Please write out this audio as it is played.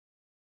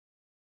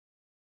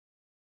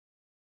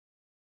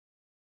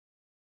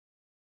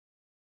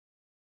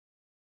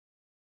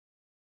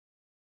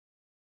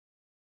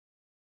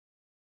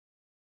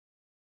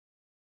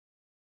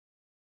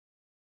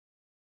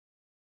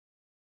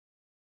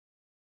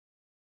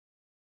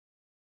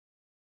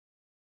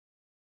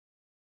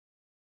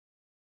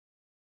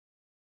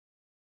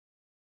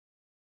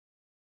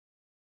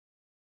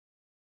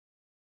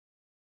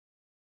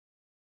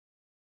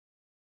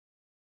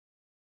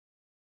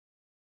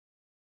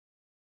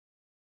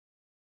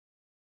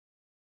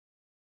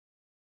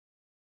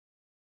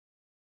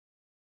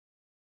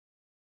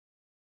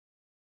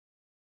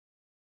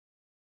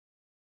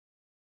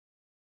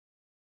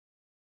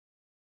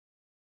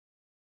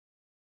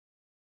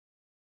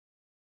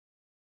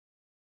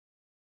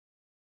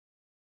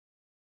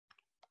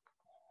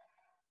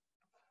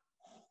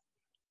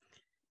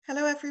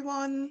Hello,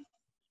 everyone.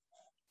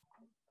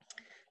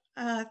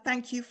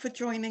 Thank you for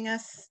joining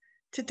us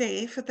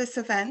today for this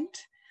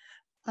event.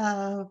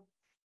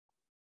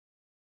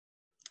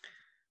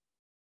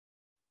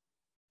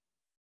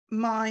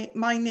 My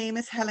name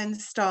is Helen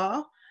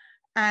Starr,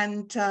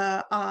 and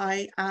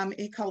I am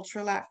a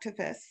cultural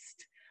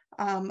activist.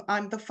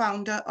 I'm the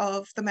founder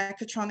of the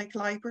Mechatronic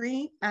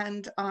Library,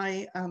 and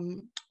I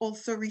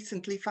also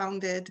recently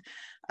founded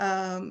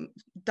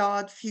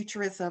DARD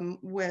Futurism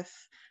with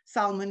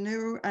Salma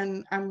Noor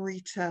and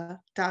Amrita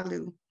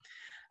Dalu.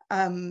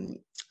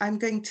 I'm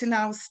going to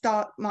now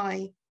start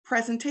my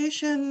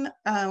presentation,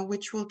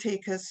 which will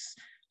take us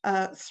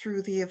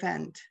through the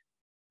event.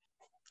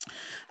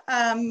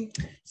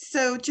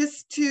 So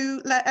just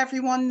to let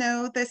everyone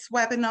know, this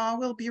webinar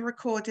will be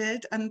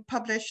recorded and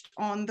published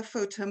on the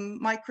FOTAM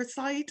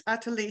microsite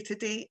at a later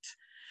date.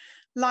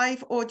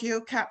 Live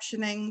audio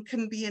captioning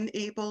can be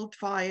enabled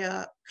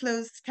via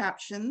closed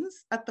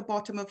captions at the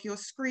bottom of your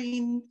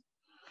screen.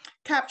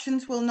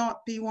 Captions will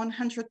not be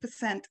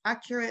 100%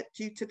 accurate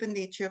due to the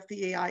nature of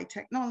the AI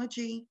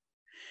technology.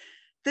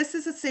 This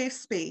is a safe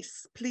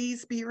space.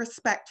 Please be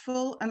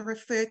respectful and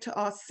refer to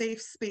our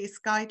safe space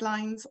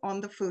guidelines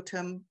on the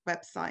FOTAM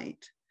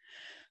website.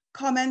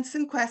 Comments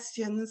and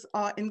questions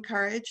are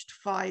encouraged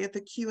via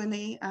the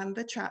Q&A and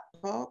the chat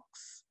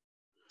box.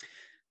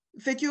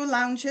 Video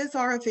lounges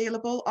are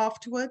available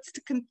afterwards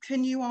to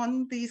continue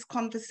on these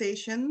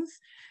conversations.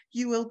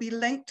 You will be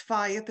linked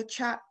via the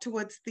chat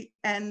towards the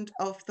end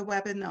of the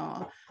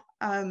webinar.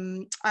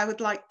 I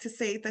would like to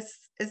say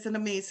this is an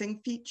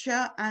amazing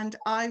feature, and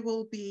I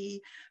will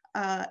be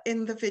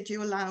in the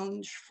video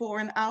lounge for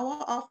an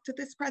hour after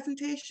this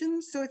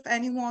presentation. So if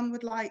anyone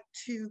would like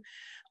to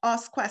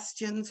ask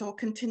questions or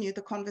continue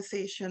the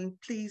conversation,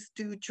 please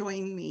do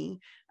join me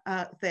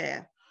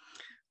there.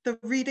 The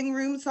reading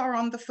rooms are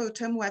on the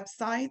FOTAM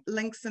website.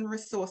 Links and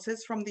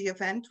resources from the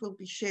event will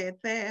be shared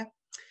there.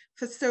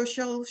 For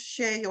social,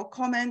 share your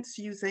comments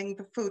using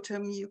the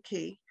FOTAM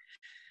UK.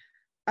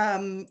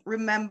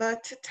 Remember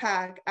to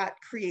tag at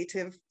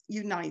Creative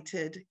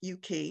United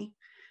UK.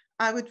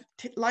 I would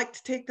like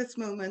to take this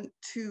moment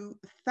to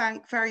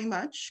thank very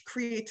much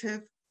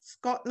Creative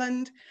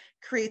Scotland,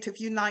 Creative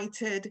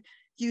United,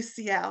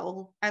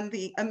 UCL, and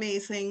the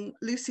amazing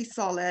Lucy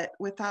Sollitt,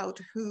 without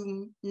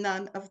whom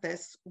none of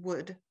this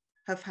would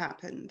have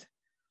happened.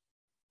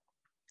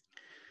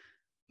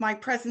 My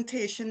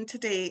presentation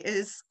today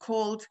is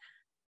called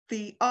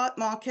 "The Art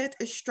Market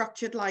is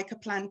Structured Like a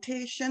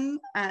Plantation,"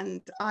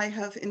 and I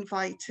have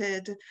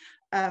invited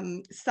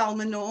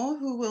Salma Noor,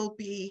 who will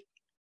be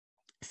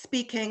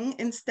speaking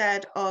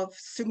instead of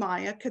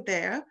Sumaya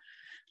Kader,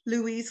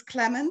 Louise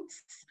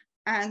Clements,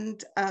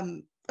 and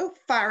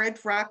Farid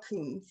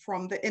Raccoon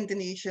from the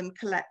Indonesian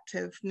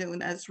collective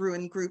known as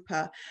Ruin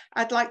Grupa.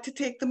 I'd like to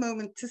take the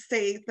moment to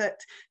say that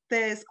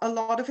there's a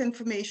lot of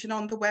information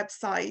on the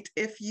website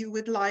if you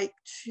would like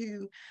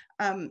to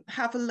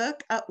have a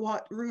look at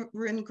what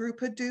Ruin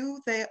Grupa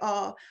do. There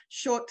are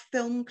short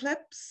film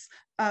clips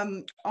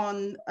on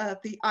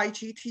the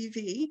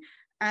IGTV,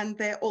 and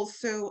there are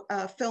also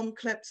film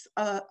clips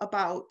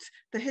about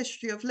the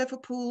history of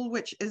Liverpool,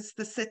 which is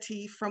the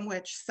city from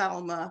which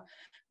Salma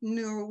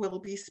Noor will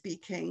be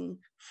speaking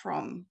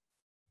from.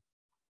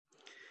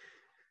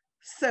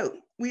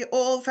 So we're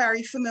all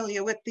very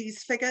familiar with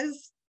these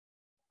figures.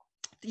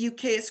 The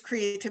UK's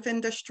creative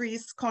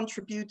industries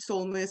contributes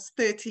almost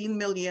 13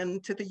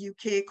 million to the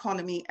UK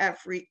economy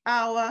every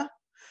hour.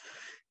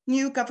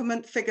 New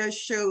government figures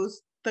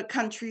shows the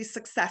country's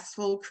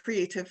successful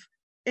creative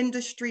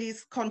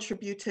industries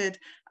contributed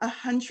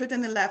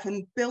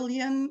 111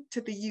 billion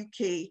to the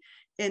UK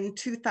in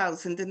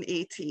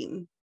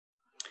 2018.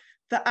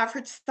 The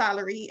average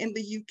salary in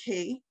the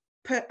UK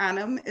per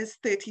annum is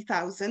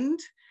 30,000.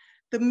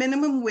 The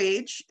minimum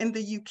wage in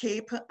the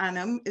UK per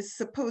annum is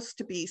supposed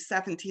to be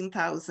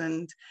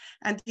 17,000.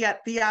 And yet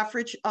the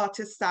average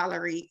artist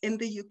salary in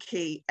the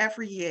UK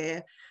every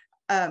year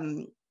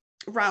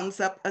rounds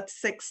up at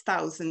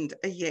 6,000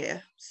 a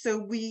year. So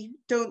we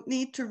don't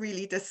need to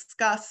really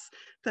discuss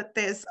that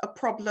there's a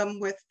problem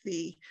with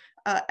the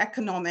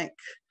economic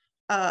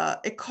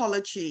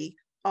ecology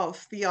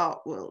of the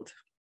art world.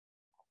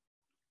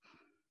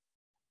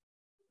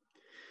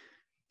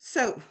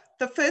 So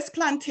the first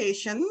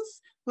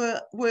plantations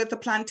were the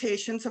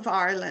plantations of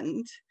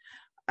Ireland.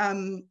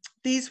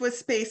 These were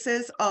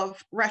spaces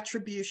of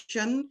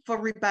retribution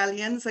for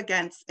rebellions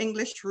against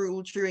English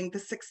rule during the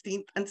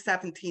 16th and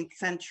 17th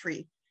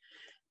century.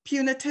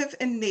 Punitive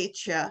in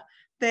nature,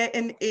 they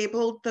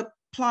enabled the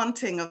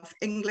planting of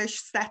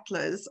English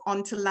settlers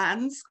onto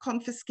lands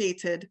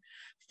confiscated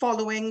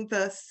following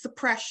the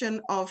suppression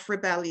of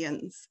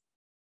rebellions.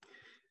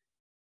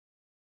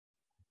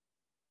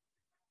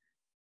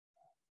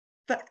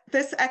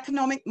 This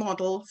economic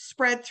model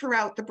spread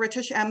throughout the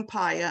British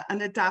Empire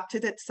and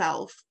adapted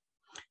itself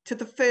to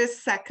the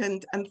first,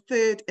 second, and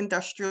third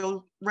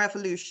industrial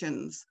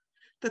revolutions.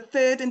 The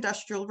third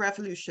industrial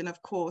revolution,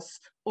 of course,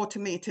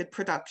 automated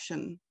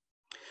production.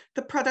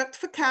 The product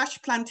for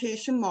cash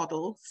plantation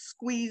model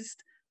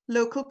squeezed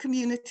local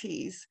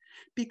communities,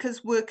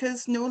 because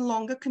workers no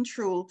longer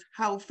controlled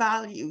how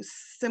values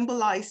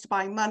symbolized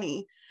by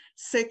money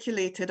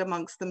circulated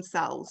amongst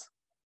themselves.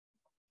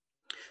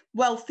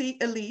 Wealthy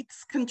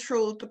elites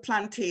controlled the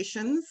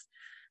plantations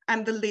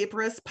and the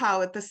laborers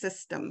powered the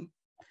system.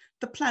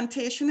 The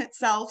plantation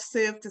itself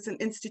served as an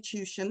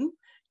institution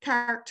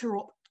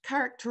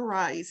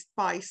characterized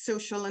by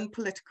social and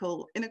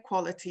political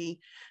inequality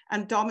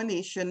and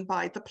domination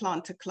by the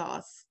planter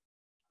class.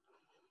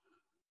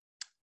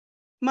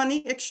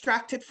 Money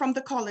extracted from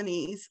the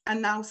colonies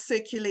and now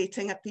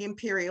circulating at the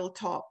imperial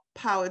top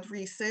powered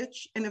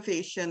research,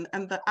 innovation,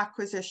 and the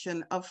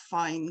acquisition of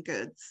fine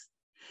goods.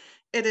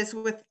 It is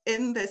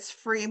within this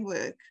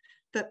framework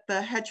that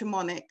the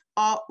hegemonic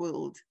art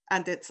world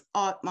and its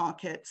art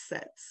market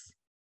sits.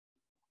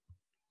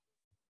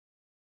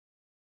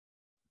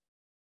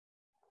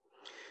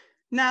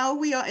 Now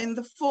we are in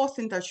the fourth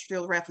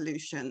industrial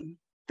revolution.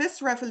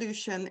 This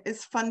revolution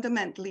is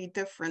fundamentally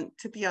different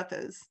to the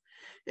others.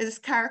 It is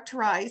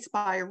characterized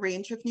by a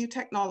range of new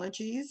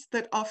technologies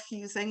that are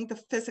fusing the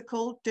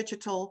physical,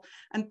 digital,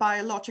 and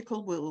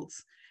biological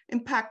worlds,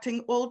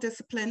 impacting all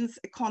disciplines,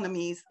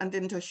 economies, and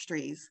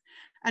industries,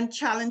 and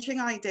challenging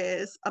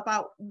ideas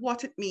about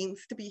what it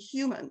means to be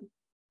human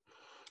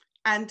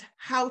and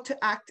how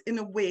to act in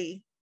a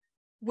way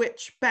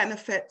which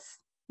benefits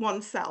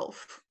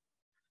oneself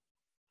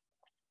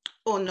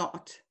or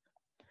not.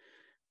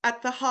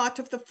 At the heart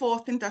of the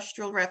fourth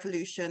industrial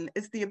revolution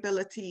is the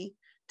ability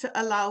to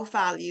allow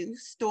value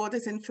stored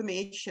as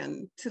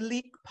information to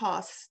leak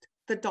past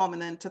the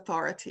dominant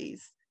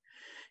authorities.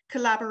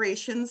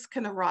 Collaborations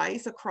can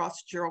arise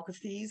across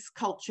geographies,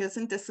 cultures,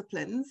 and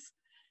disciplines.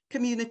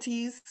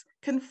 Communities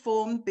can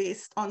form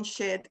based on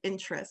shared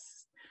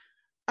interests.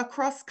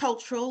 Across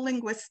cultural,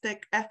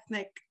 linguistic,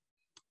 ethnic,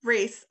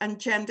 race, and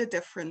gender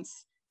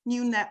difference,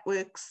 new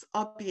networks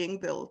are being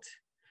built.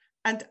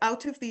 And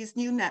out of these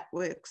new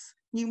networks,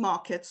 new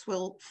markets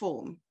will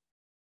form.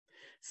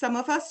 Some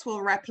of us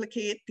will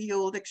replicate the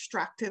old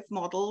extractive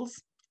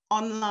models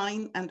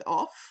online and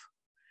off.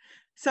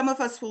 Some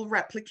of us will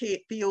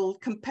replicate the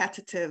old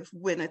competitive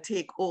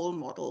winner-take-all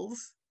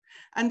models.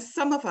 And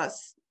some of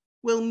us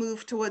will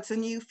move towards a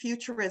new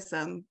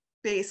futurism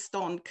based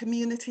on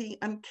community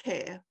and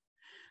care,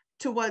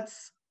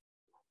 towards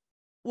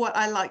what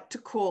I like to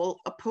call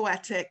a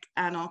poetic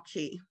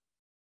anarchy.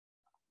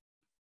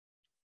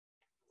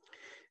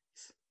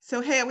 So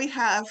here we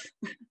have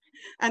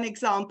an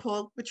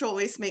example, which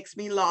always makes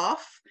me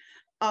laugh,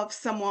 of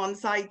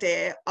someone's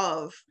idea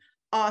of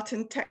art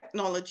and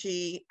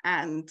technology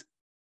and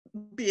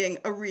being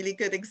a really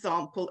good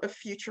example of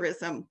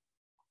futurism.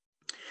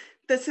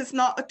 This is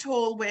not at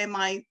all where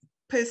my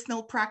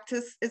personal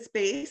practice is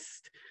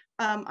based.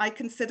 I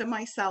consider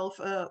myself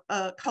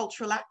a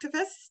cultural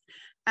activist,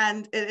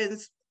 and it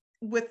is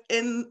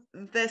within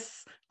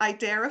this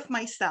idea of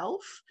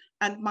myself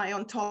and my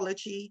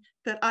ontology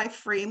that I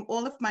frame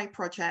all of my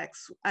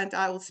projects, and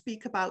I will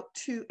speak about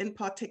two in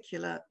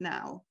particular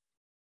now.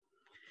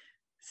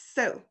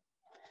 So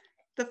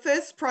the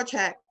first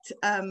project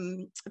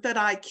that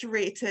I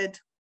curated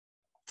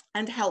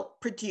and helped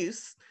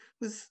produce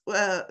was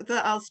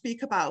that I'll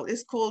speak about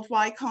is called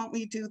Why Can't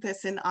We Do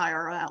This in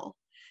IRL?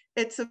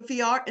 It's a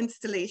VR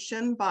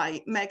installation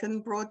by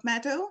Megan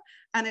Broadmeadow,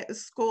 and it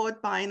was scored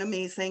by an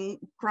amazing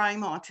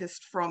grime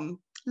artist from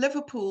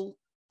Liverpool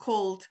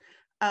called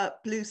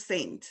Blue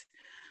Saint.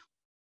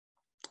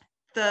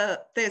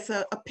 There's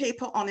a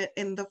paper on it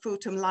in the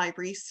FOTAM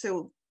library,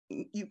 so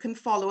you can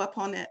follow up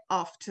on it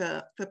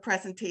after the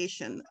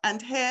presentation.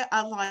 And here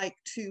I like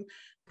to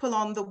pull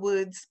on the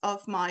words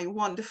of my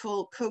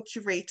wonderful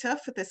co-curator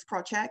for this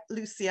project,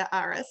 Lucy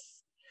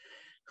Rose,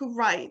 who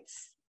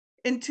writes,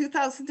 in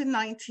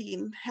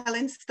 2019,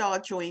 Helen Starr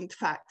joined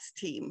FACT's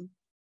team.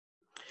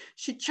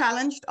 She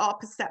challenged our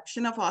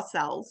perception of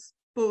ourselves,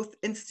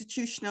 both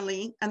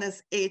institutionally and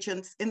as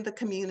agents in the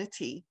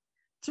community,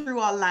 through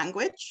our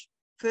language,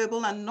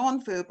 verbal and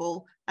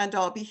non-verbal, and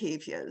our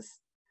behaviors.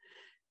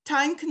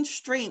 Time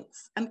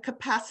constraints and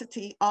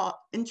capacity are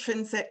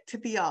intrinsic to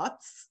the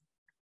arts,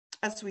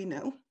 as we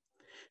know,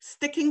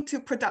 sticking to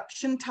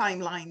production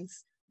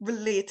timelines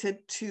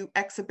related to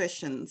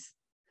exhibitions.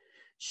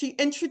 She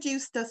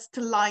introduced us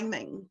to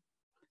liming,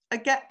 a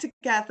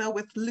get-together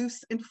with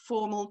loose,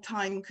 informal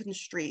time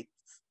constraints,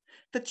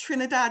 the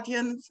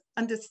Trinidadian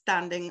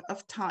understanding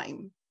of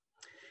time.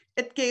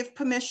 It gave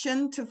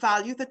permission to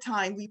value the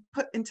time we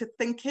put into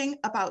thinking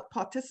about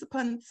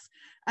participants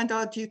and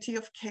our duty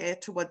of care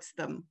towards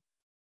them.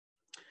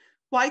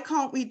 Why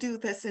can't we do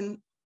this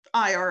in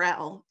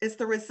IRL is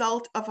the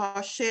result of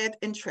our shared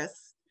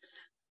interests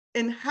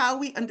in how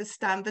we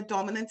understand the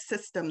dominant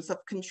systems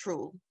of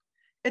control.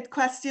 It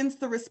questions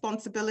the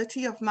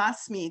responsibility of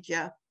mass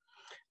media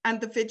and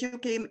the video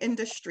game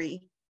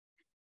industry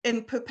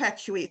in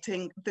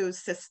perpetuating those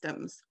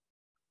systems.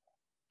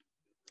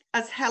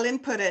 As Helen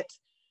put it,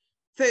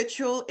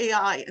 virtual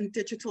AI and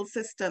digital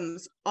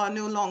systems are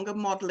no longer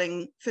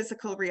modeling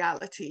physical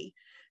reality.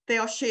 They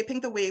are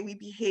shaping the way we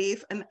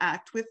behave and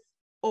act with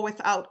or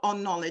without our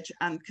knowledge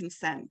and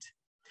consent.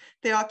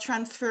 They are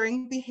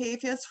transferring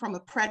behaviors from a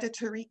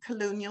predatory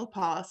colonial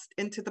past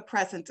into the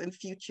present and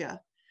future.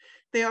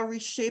 They are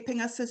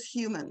reshaping us as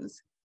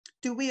humans.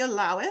 Do we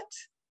allow it?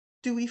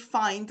 Do we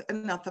find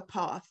another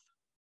path?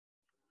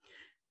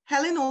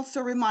 Helen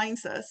also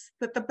reminds us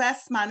that the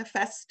best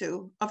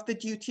manifesto of the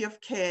duty of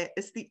care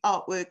is the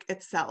artwork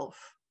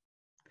itself.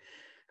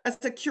 As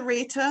a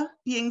curator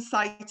being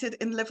cited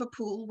in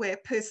Liverpool, where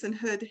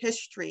personhood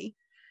history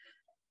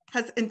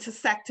has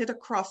intersected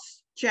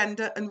across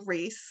gender and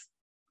race,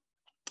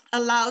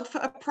 allowed for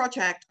a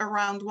project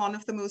around one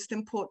of the most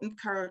important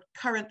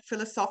current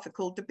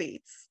philosophical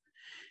debates,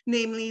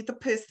 namely the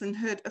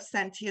personhood of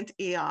sentient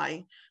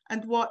AI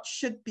and what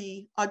should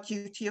be our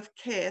duty of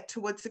care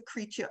towards a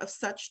creature of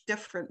such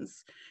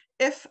difference,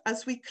 if,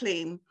 as we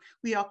claim,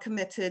 we are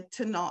committed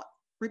to not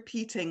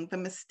repeating the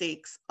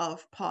mistakes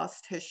of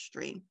past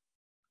history.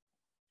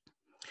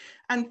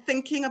 And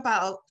thinking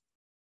about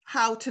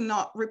how to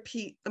not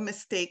repeat the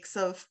mistakes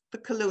of the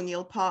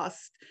colonial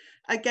past,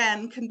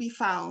 again, can be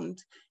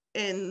found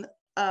in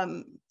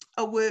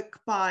a work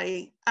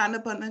by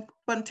Anna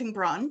Bunting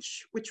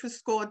Branch, which was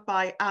scored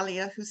by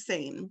Alia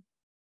Hussein,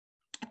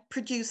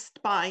 produced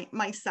by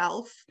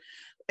myself.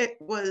 It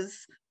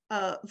was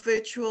a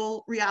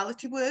virtual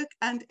reality work,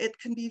 and it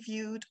can be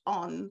viewed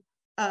on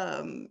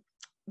the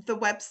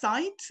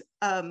website.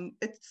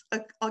 It's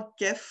a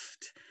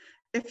gift,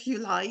 if you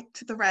like,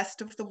 to the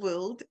rest of the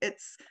world.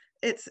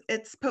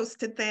 It's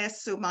posted there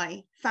so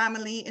my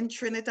family in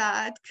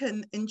Trinidad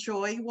can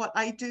enjoy what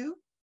I do.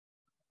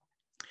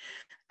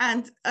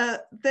 And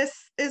this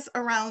is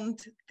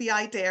around the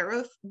idea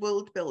of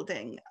world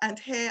building. And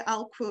here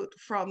I'll quote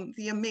from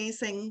the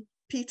amazing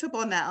Peter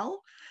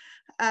Bonnell,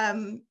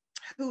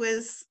 who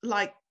is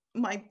like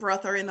my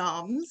brother in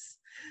arms.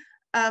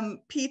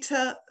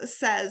 Peter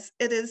says,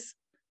 it is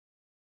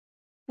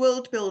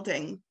world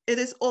building. It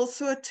is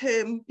also a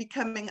term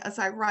becoming, as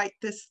I write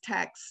this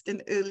text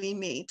in early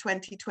May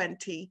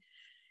 2020,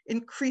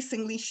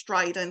 increasingly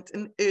strident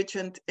and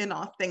urgent in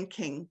our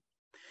thinking,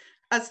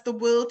 as the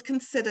world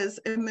considers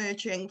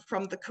emerging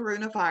from the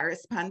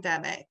coronavirus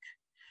pandemic.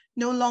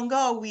 No longer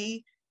are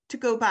we to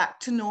go back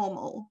to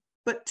normal,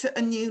 but to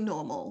a new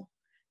normal,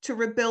 to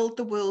rebuild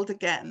the world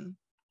again.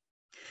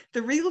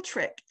 The real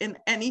trick in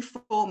any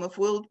form of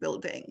world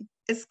building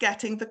is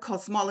getting the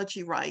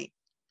cosmology right,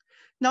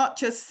 not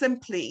just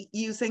simply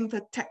using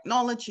the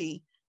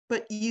technology,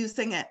 but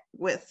using it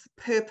with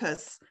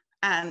purpose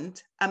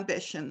and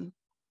ambition.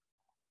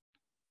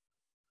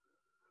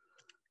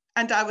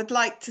 And I would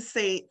like to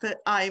say that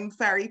I'm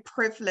very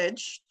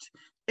privileged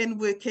in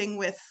working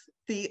with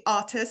the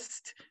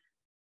artists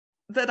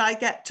that I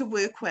get to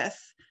work with,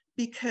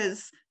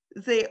 because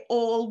they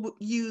all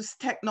use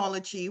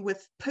technology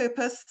with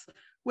purpose,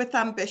 with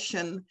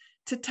ambition,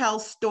 to tell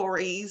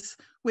stories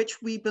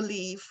which we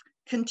believe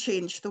can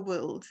change the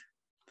world.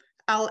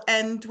 I'll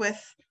end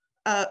with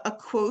a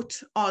quote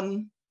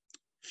on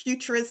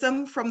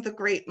futurism from the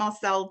great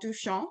Marcel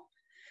Duchamp,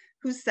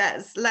 who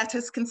says, let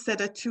us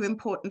consider two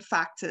important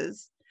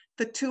factors,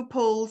 the two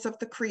poles of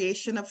the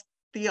creation of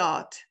the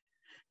art,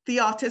 the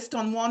artist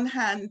on one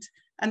hand,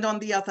 and on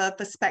the other,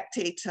 the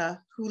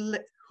spectator, who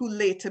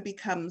later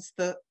becomes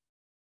the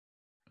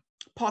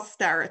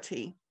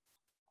posterity.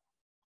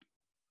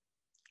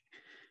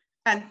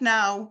 And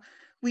now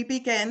we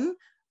begin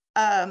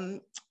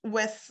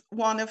with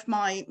one of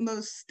my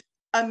most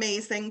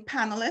amazing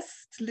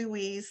panelists,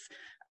 Louise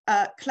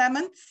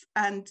Clements,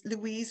 and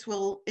Louise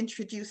will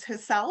introduce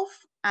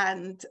herself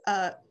and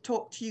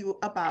talk to you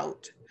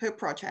about her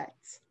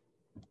projects.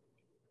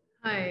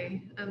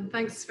 Hi, and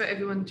thanks for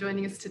everyone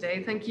joining us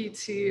today. Thank you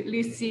to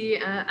Lucy,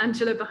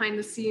 Angela behind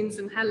the scenes,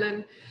 and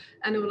Helen,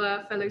 and all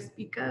our fellow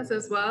speakers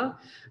as well.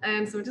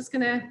 So I'm just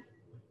gonna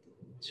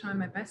try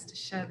my best to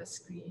share the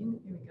screen.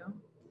 Here we go.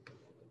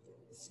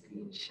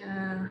 Screen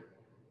share.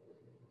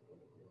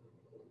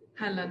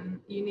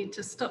 Helen, you need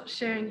to stop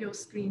sharing your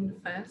screen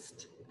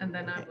first, and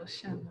then I will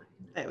share mine.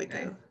 There we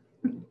go.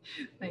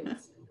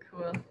 Thanks.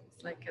 Cool.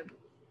 It's like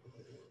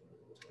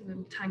a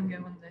little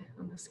tango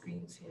on the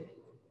screens here.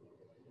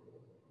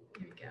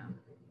 Here we go.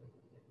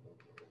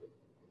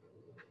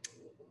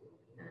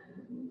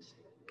 And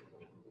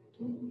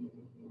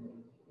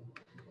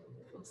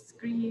full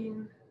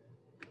screen.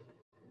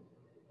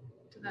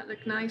 Does that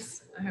look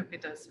nice? I hope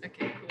it does.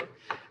 Okay, cool.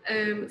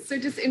 So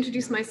just to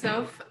introduce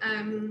myself,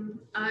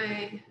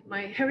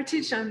 my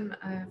heritage, I'm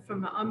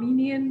from an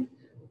Armenian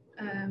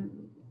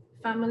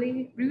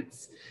family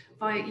roots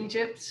via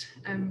Egypt,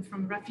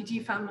 from a refugee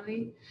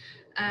family,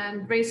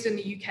 and raised in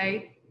the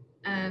UK.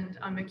 And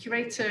I'm a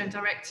curator and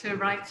director,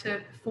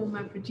 writer,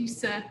 performer,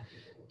 producer,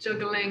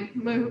 juggling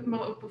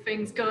multiple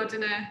things,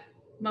 gardener,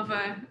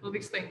 mother, all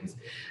these things.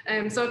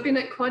 So I've been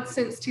at Quad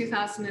since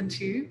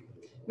 2002.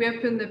 We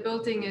opened the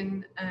building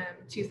in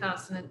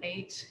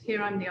 2008.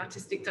 Here I'm the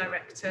artistic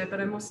director, but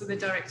I'm also the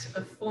director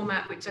of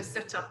Format, which I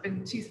set up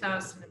in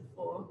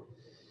 2004.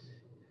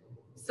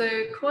 So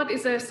Quad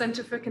is a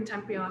centre for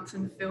contemporary art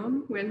and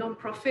film. We're a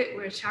non-profit,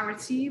 we're a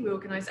charity. We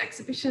organise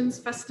exhibitions,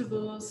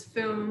 festivals,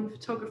 film,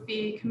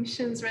 photography,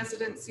 commissions,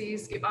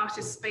 residencies, give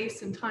artists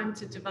space and time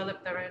to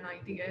develop their own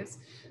ideas.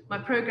 My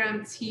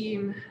programme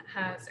team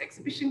has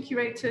exhibition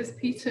curators.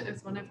 Peter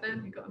is one of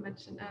them, we got a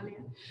mention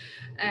earlier.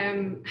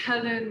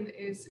 Helen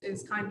is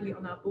kindly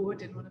on our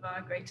board and one of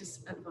our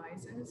greatest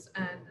advisors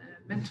and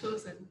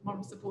mentors and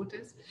moral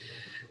supporters,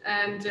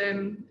 and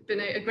been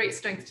a great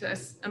strength to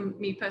us and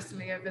me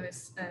personally over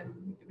this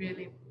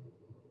really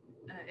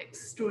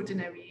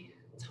extraordinary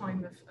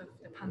time of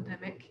the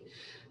pandemic.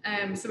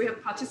 So we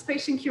have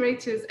participation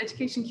curators,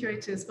 education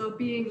curators,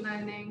 well-being,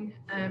 learning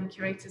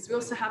curators. We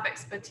also have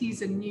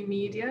expertise in new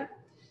media,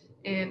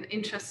 in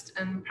interest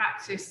and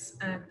practice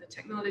and the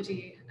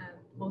technology, and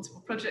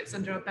multiple projects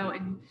under our belt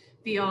in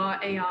VR,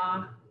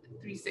 AR,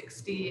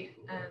 360,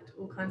 and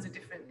all kinds of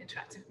different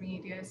interactive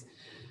medias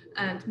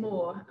and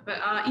more.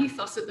 But our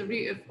ethos at the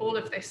root of all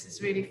of this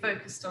is really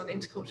focused on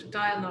intercultural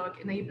dialogue,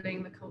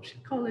 enabling the culture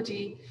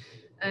ecology,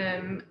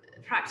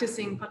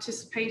 practicing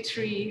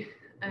participatory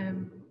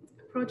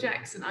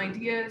projects and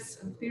ideas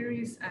and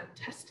theories, and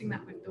testing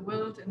that with the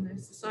world and the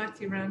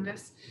society around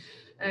us.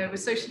 We're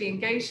socially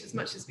engaged as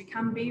much as we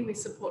can be. We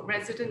support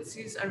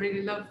residencies. I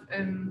really love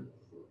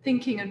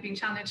thinking and being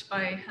challenged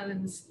by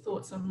Helen's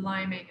thoughts on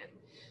liming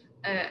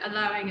and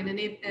allowing and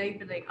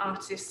enabling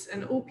artists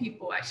and all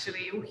people,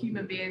 actually, all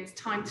human beings,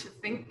 time to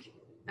think,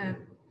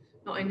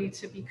 not only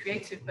to be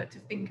creative, but to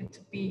think and to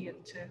be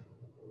and to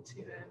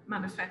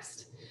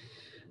manifest.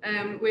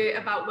 We're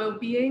about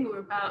well-being, we're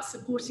about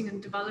supporting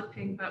and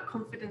developing, about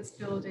confidence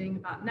building,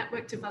 about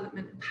network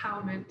development,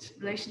 empowerment,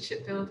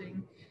 relationship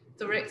building,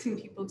 directing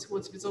people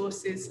towards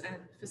resources and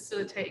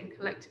facilitating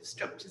collective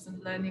structures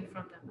and learning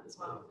from them as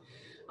well.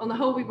 On the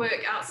whole, we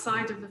work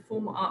outside of the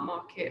formal art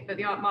market, but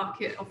the art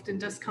market often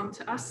does come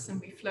to us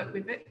and we flirt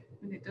with it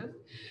when it does.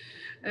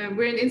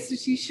 We're an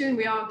institution,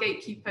 we are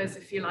gatekeepers,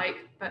 if you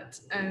like, but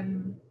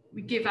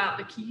we give out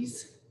the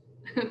keys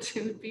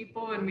to the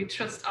people and we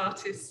trust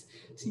artists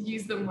to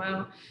use them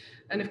well.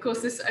 And of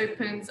course, this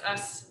opens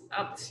us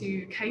up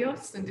to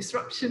chaos and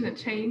disruption and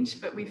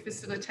change, but we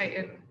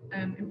facilitate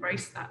and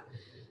embrace that.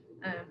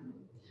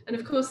 And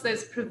of course,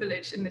 there's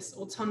privilege in this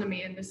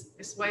autonomy and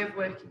this way of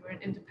working. We're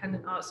an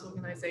independent arts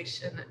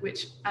organisation,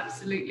 which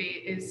absolutely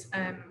is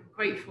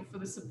grateful for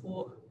the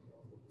support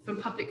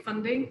from public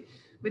funding.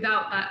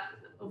 Without that,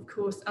 of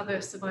course,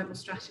 other survival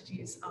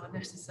strategies are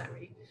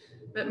necessary.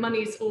 But money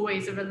is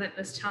always a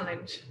relentless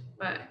challenge,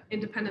 but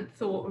independent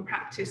thought and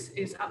practice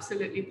is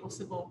absolutely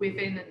possible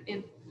within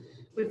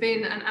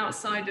and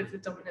outside of the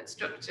dominant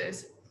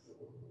structures.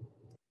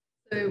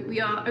 So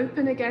we are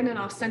open again in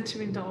our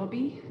centre in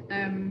Derby.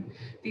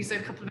 These are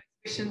a couple of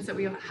exhibitions that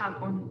we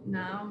have on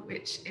now,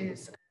 which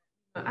is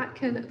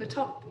Atkin at the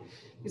top.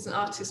 He's an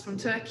artist from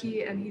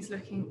Turkey and he's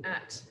looking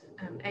at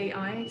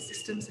AI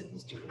systems, and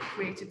he's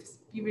created this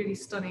really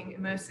stunning,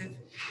 immersive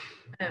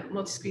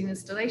multi-screen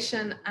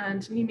installation.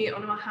 And Mimi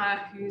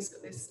Onomaha, who's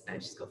got this,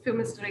 she's got film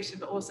installation,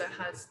 but also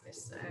has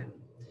this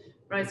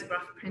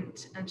risograph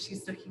print, and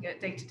she's looking at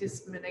data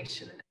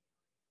discrimination.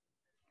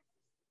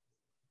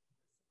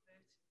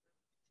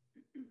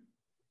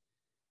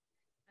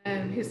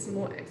 Here's some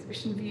more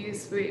exhibition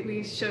views.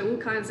 We show all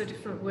kinds of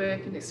different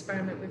work and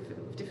experiment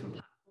with different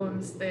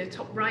platforms. The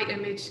top right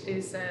image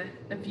is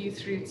a view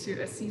through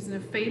to a season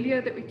of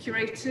failure that we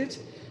curated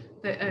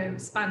that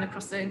spanned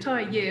across the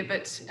entire year,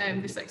 but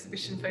this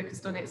exhibition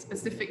focused on it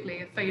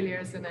specifically, failure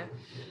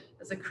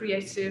as a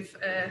creative,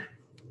 an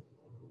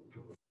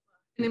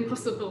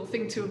impossible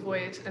thing to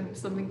avoid and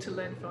something to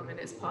learn from, and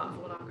it's part of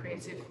all our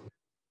creative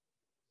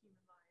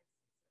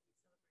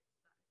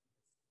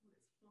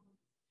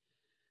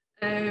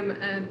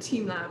and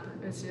Team Lab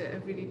is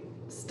a really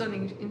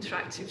stunning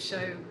interactive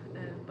show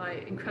by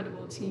an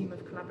incredible team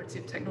of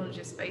collaborative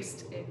technologists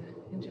based in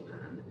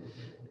Japan.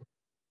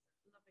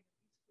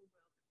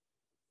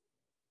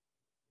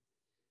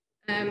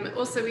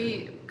 Also,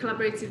 we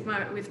collaborated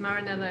with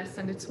Marinella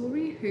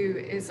Senatori, who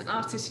is an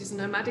artist. She's a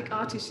nomadic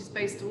artist. She's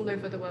based all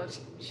over the world.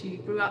 She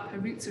grew up, her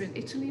roots are in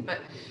Italy, but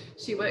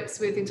she works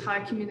with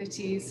entire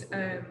communities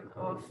of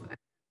illiterate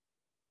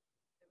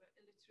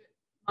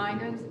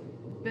miners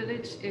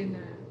village in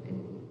the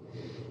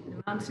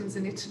mountains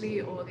in Italy,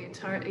 or the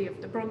entirety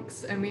of the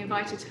Bronx, and we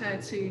invited her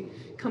to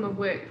come and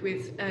work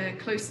with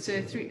close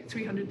to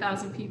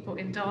 300,000 people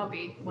in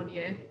Derby one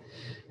year.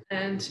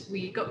 And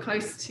we got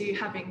close to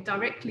having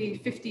directly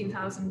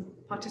 15,000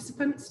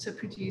 participants to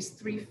produce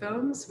 3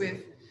 films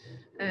with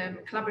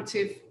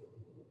collaborative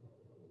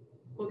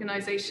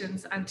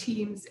organizations and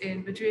teams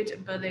in Madrid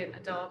and Berlin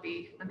and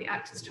Derby, and the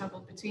actors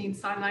traveled between.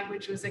 Sign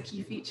language was a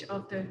key feature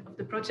of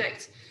the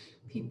project.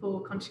 People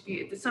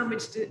contributed the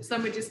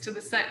sandwiches to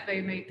the set, they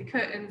made the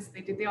curtains,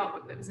 they did the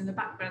artwork that was in the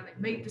background, they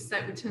made the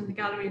set, we turned the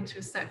gallery into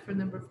a set for a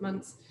number of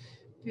months.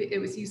 It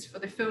was used for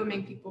the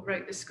filming, people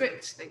wrote the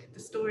script, they did the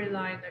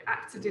storyline, they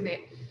acted in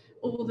it.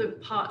 All the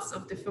parts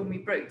of the film we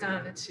broke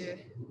down into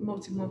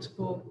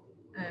multiple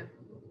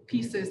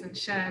pieces and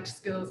shared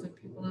skills, and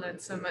people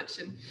learned so much.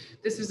 And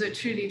this was a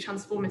truly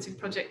transformative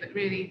project that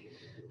really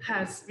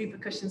has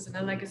repercussions and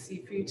a legacy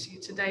through to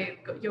today.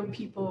 We've got young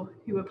people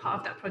who were part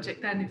of that project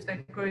then, if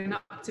they're growing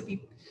up to be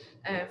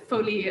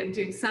Foley and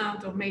doing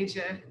sound or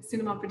major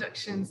cinema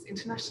productions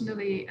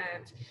internationally.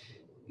 And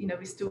you know,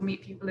 we still meet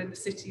people in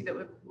the city that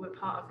were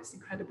part of this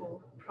incredible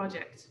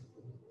project.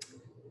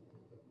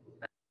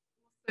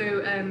 So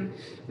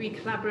we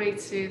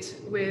collaborated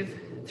with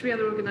 3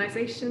 other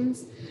organisations,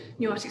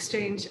 New Art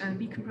Exchange and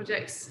Beacon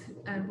Projects,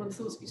 and One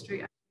Salisbury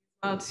Street as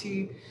well, to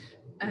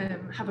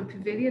have a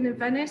pavilion in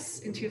Venice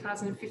in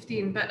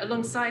 2015. But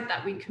alongside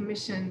that, we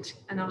commissioned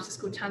an artist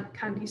called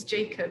Candice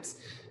Jacobs,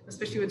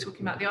 especially when we're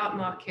talking about the art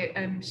market.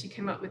 She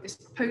came up with this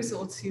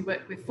proposal to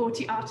work with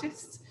 40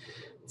 artists,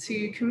 to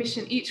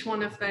commission each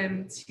one of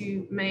them to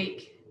make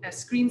a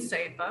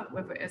screensaver,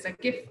 whether it is a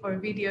GIF or a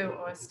video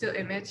or a still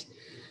image.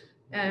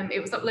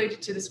 It was uploaded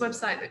to this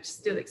website that's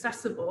still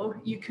accessible.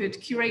 You could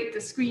curate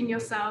the screen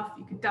yourself,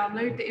 you could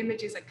download the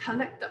images and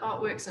collect the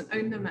artworks and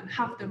own them and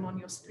have them on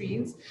your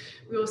screens.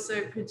 We also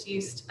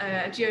produced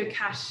a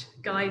geocache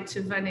guide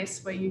to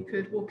Venice, where you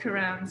could walk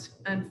around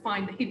and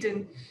find the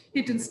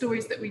hidden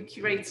stories that we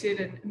curated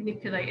and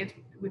manipulated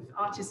with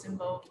artists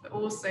involved, but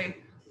also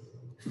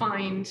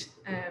find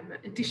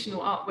additional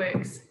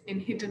artworks in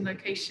hidden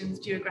locations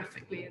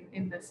geographically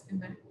in the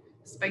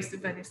space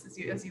of Venice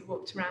as you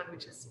walked around,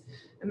 which is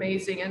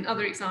amazing. And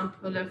other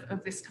example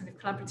of this kind of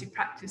collaborative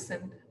practice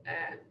and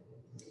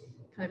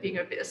kind of being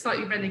a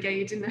slightly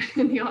renegade in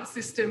the art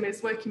system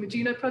is working with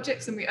Juno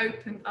projects. And we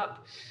opened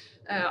up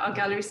our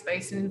gallery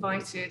space and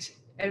invited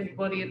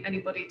everybody and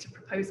anybody to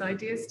propose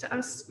ideas to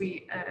us.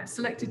 We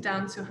selected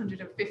down to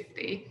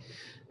 150.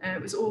 It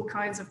was all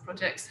kinds of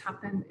projects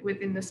happened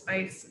within the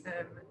space,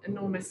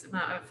 enormous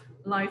amount of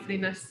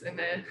liveliness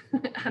and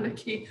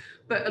anarchy.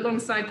 But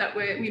alongside that,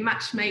 we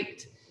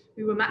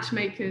were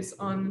matchmakers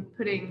on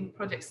putting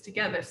projects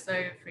together.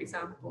 So, for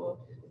example,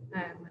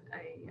 a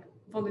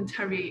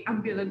voluntary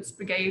ambulance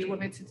brigade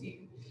wanted to do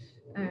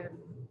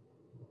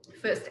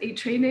first aid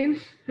training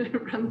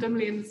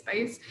randomly in the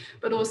space,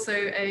 but also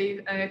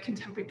a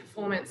contemporary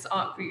performance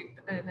art group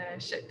and a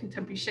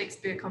contemporary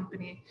Shakespeare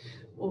company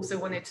also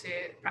wanted to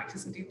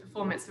practice and do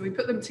performance. So we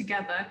put them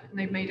together, and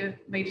they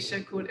made a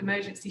show called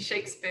Emergency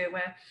Shakespeare,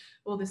 where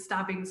all the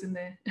stabbings and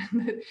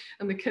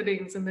the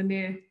killings and the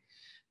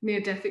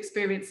near-death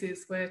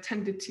experiences were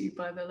tended to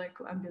by the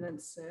local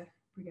ambulance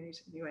brigade.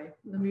 Anyway,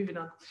 moving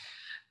on.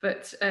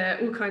 But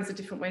all kinds of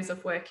different ways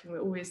of working.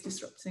 We're always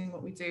disrupting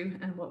what we do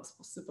and what's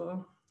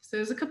possible. So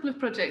there's a couple of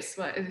projects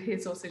where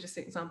here's also just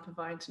an example of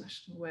our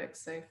international work.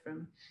 So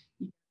from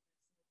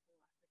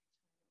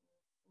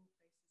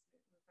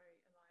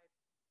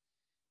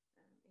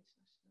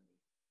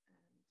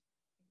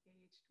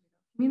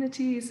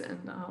communities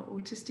and our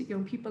autistic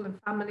young people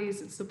and families,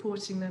 and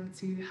supporting them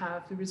to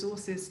have the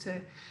resources to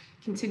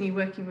continue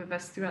working with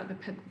us throughout the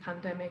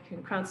pandemic,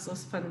 and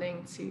crowdsource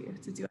funding to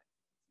do.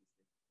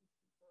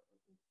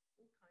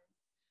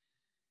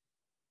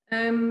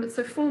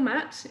 So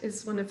format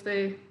is one of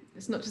the,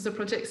 it's not just a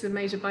project, it's a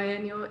major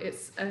biennial.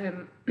 It's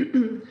it's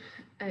coming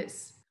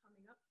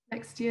up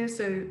next year.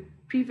 So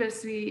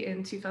previously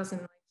in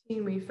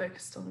 2019, we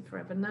focused on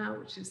Forever Now,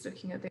 which is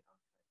looking at the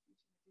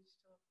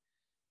digital.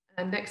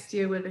 And next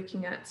year, we're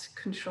looking at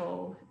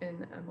control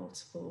in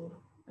multiple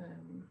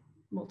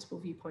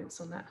viewpoints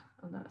on that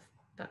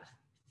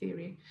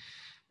theory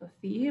or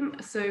theme.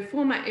 So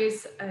format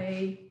is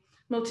a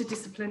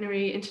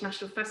multidisciplinary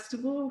international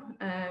festival.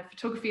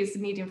 Photography is the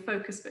medium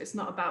focus, but it's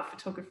not about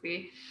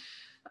photography.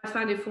 I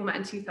founded Format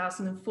in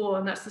 2004,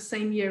 and that's the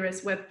same year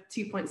as Web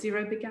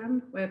 2.0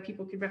 began, where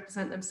people could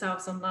represent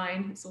themselves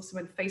online. It's also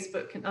when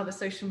Facebook and other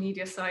social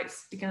media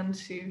sites began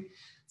to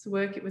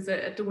work. It was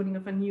a dawning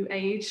of a new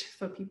age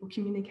for people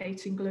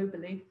communicating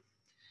globally.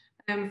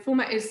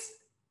 Format is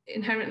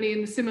inherently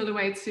in a similar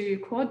way to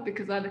Quad,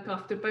 because I look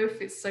after both.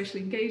 It's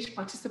socially engaged,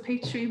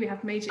 participatory. We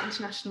have major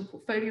international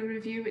portfolio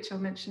review, which I'll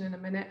mention in a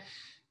minute.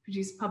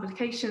 Produce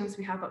publications.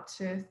 We have up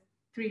to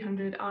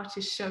 300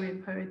 artists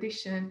showing per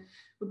edition.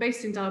 We're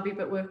based in Derby,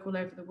 but work all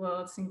over the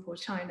world: Singapore,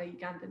 China,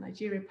 Uganda,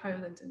 Nigeria,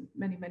 Poland, and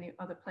many, many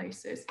other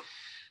places.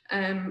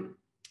 And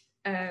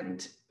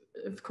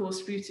of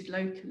course, rooted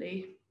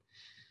locally.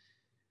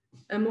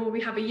 And more, we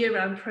have a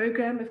year-round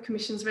program of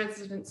commissions,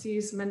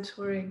 residencies,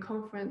 mentoring,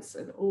 conference,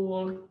 and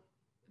all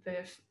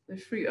the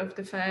fruit of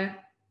the fare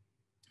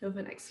of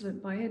an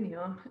excellent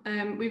biennial.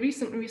 We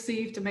recently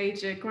received a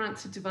major grant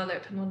to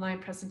develop an online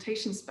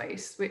presentation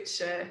space, which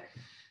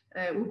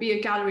will be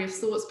a gallery of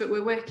sorts, but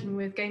we're working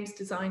with games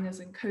designers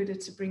and coder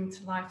to bring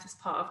to life as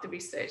part of the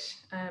research,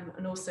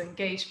 and also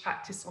engage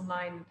practice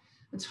online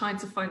and trying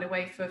to find a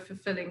way for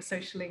fulfilling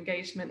social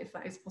engagement, if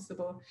that is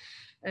possible,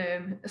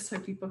 so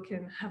people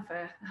can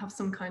have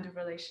some kind of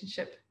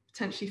relationship,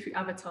 potentially through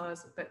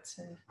avatars, but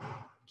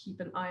keep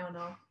an eye on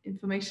our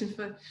information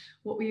for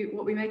what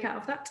we make out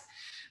of that.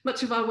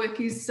 Much of our work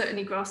is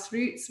certainly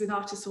grassroots with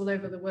artists all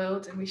over the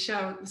world, and we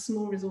share the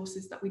small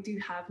resources that we do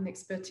have and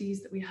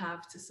expertise that we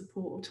have to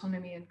support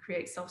autonomy and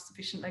create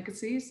self-sufficient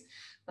legacies.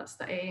 That's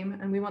the aim,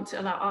 and we want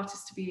to allow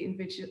artists to be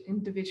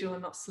individual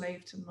and not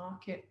slave to the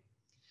market.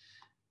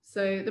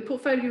 So the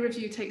portfolio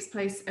review takes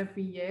place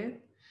every year,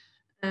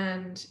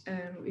 and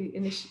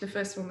the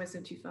first one was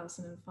in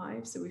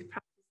 2005, so we've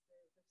practiced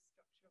the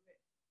structure of it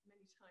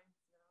many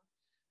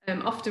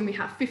times now. Often we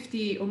have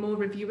 50 or more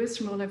reviewers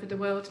from all over the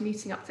world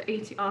meeting up to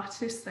 80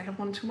 artists. They have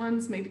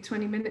one-to-ones, maybe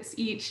 20 minutes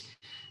each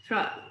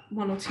throughout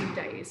 1 or 2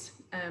 days.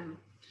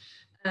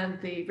 And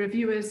the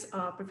reviewers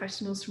are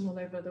professionals from all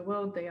over the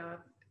world. They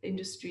are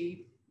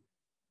industry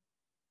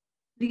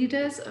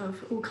leaders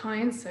of all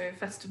kinds, so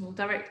festival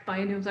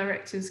biennial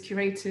directors,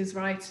 curators,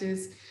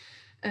 writers,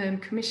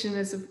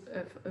 commissioners of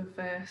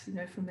you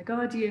know, from The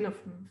Guardian or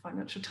from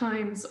Financial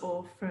Times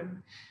or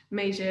from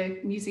major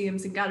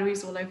museums and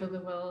galleries all over the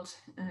world.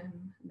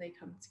 They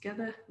come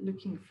together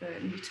looking for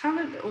new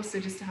talent, but also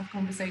just to have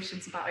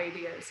conversations about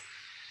ideas.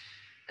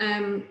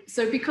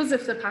 So because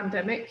of the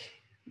pandemic,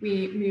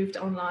 we moved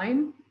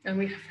online, and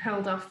we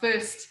held our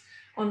first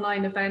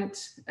online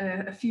event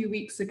a few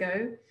weeks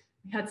ago.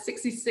 We had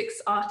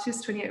 66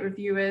 artists, 28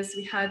 reviewers.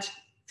 We had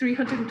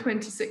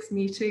 326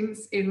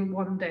 meetings in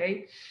 1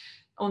 day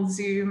on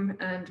Zoom,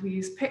 and we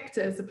used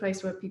Picta as a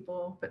place where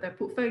people put their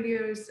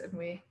portfolios, and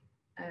we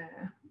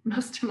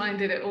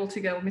masterminded it all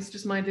together,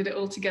 mistress minded it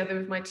all together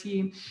with my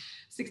team.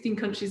 16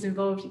 countries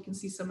involved. You can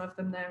see some of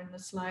them there in the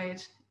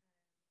slide.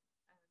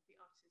 The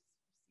artists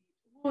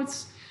received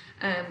awards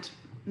and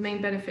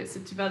main benefits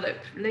of develop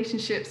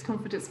relationships,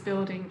 confidence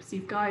building,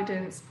 receive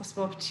guidance,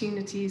 possible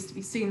opportunities to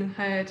be seen and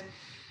heard.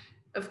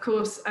 Of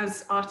course,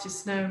 as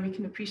artists know, and we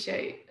can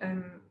appreciate,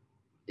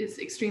 it's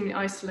extremely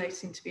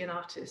isolating to be an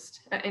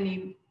artist at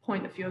any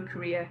point of your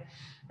career,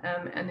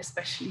 and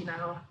especially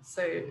now.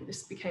 So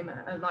this became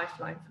a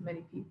lifeline for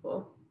many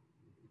people.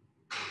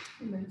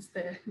 And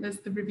there's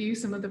the review.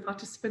 Some of the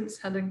participants,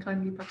 Helen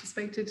kindly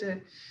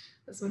participated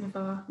as one of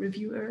our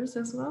reviewers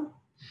as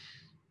well.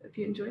 Hope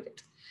you enjoyed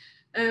it.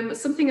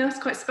 Something else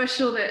quite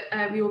special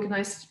that we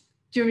organised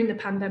during the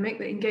pandemic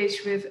that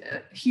engaged with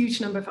a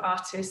huge number of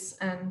artists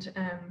and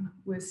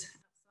was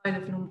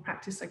outside of normal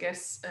practice, I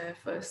guess,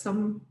 for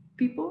some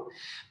people.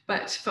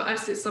 But for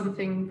us, it's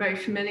something very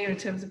familiar in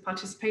terms of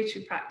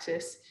participatory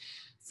practice.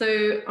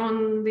 So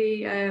on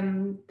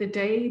the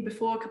day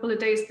before, a couple of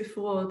days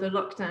before the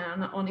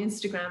lockdown, on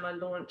Instagram, I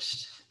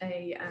launched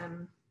a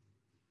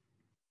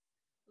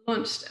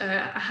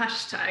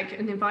hashtag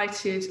and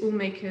invited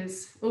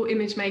all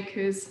image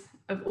makers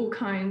of all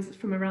kinds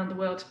from around the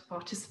world to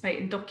participate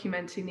in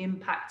documenting the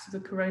impact of the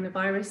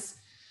coronavirus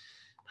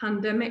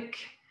pandemic.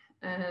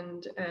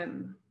 And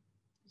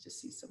just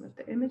see some of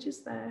the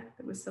images there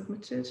that were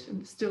submitted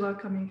and still are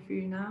coming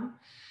through now.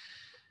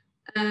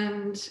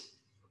 And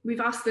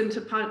we've asked them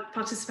to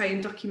participate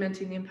in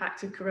documenting the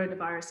impact of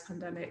coronavirus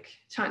pandemic,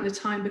 charting the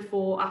time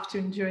before, after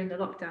and during the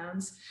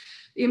lockdowns.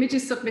 The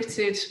images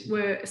submitted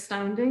were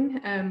astounding,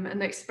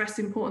 and they express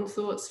important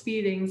thoughts,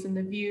 feelings, and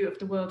the view of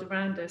the world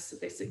around us at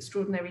this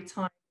extraordinary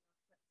time,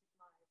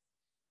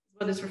 as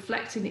well as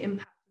reflecting the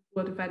impact of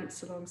world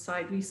events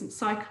alongside recent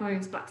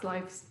cyclones, Black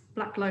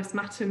Lives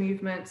Matter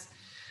movements,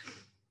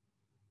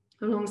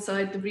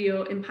 alongside the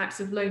real impacts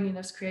of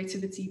loneliness,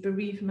 creativity,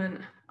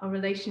 bereavement, our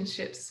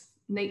relationships,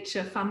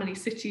 nature, family,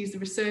 cities, the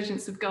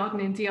resurgence of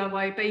gardening,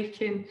 DIY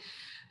baking,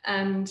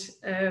 and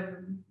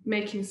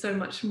making so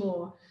much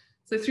more.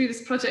 So through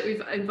this project,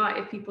 we've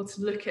invited people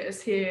to look at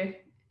us here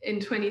in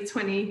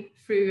 2020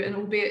 through an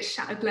albeit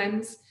shattered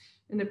lens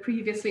in a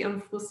previously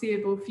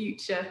unforeseeable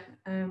future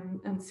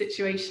and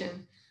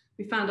situation.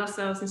 We found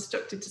ourselves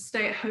instructed to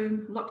stay at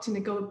home, locked in a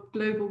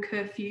global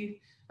curfew,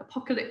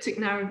 apocalyptic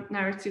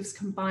narratives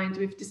combined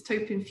with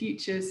dystopian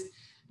futures,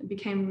 and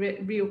became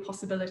real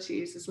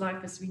possibilities as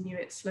life as we knew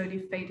it slowly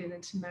faded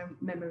into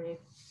memory.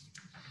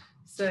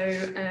 So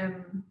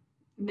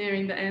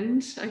nearing the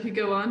end, I could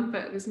go on,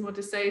 but there's more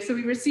to say. So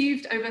we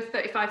received over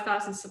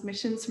 35,000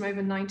 submissions from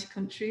over 90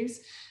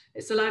 countries.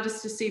 It's allowed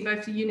us to see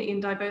both the unity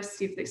and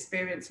diversity of the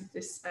experience of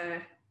this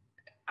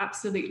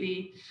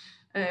absolutely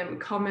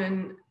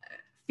common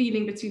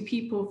feeling between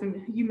people,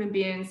 from human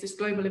beings, this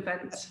global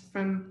event,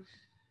 from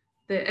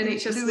the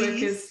NHS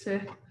workers to,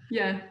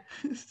 yeah.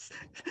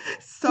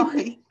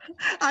 Sorry,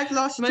 I've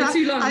lost track.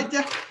 Too long? I've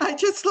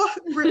just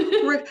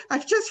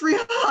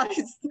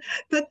realised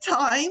the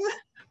time.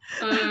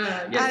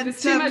 Yes,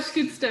 there's too much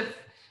good stuff.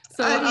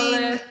 So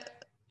I'll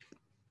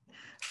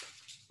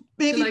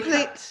maybe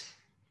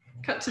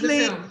cut to the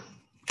film.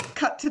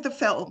 Cut to the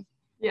film.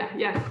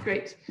 Yeah,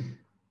 great.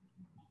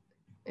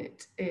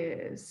 It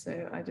is,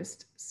 so I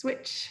just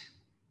switch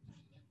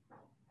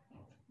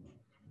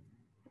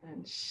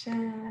and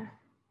share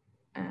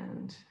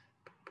and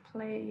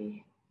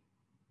play.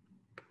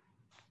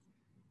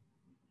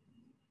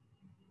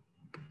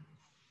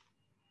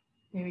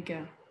 Here we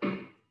go.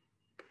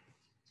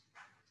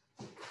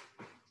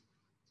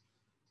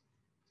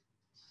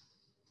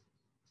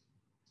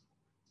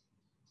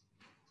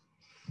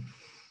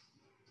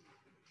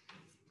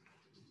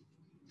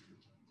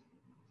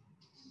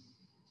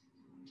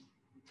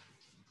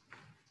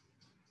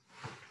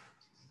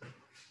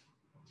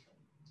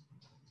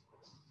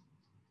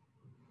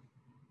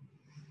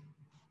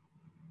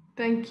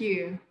 Thank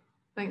you.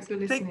 Thanks for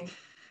listening.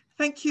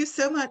 Thank you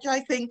so much. I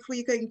think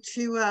we're going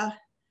to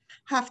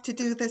have to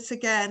do this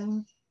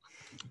again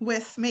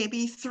with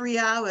maybe 3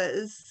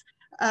 hours.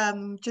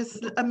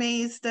 Just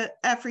amazed at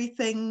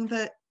everything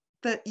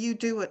that you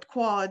do at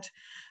Quad.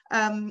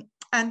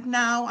 And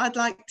now I'd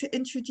like to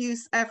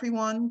introduce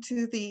everyone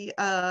to the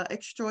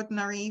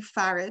extraordinary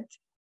Farid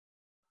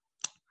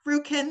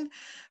Rukin,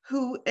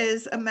 who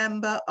is a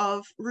member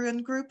of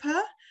Ruin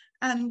Grupa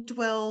and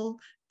will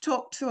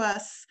talk to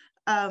us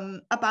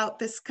about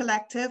this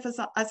collective.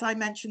 As I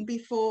mentioned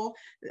before,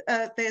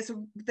 there's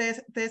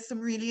some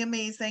really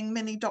amazing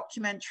mini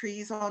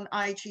documentaries on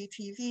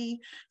IGTV,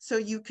 so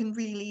you can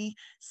really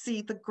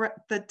see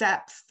the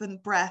depth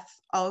and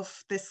breadth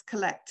of this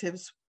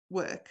collective's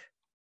work.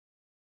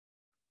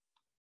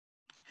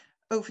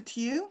 Over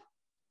to you.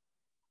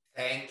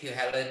 Thank you,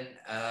 Helen.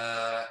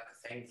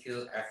 Thank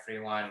you,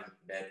 everyone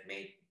that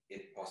made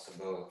it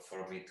possible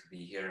for me to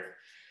be here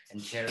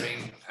and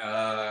sharing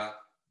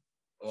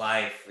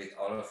live with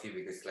all of you,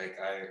 because like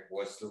I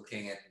was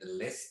looking at the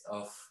list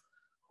of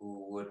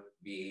who would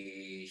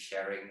be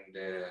sharing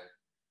the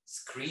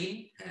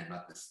screen, and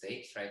not the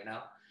stage right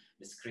now,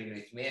 the screen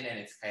with me, and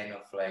it's kind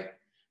of like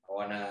I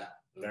want to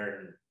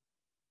learn.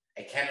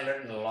 I can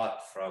learn a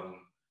lot from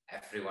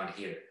everyone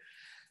here.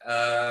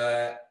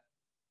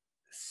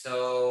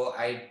 So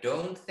I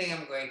don't think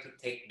I'm going to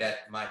take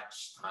that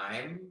much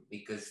time,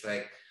 because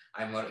like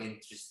I'm more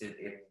interested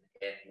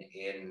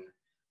in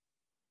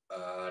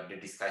the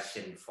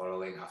discussion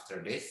following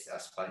after this,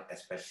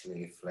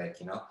 especially if like,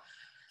 you know,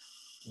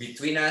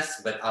 between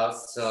us, but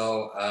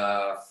also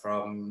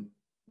from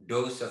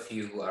those of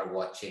you who are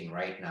watching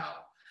right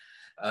now.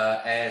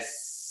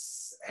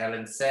 As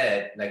Helen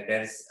said, like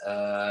there's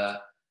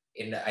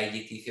in the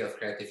IGTV of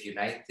Creative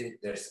United,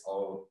 there's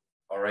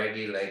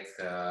already like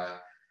a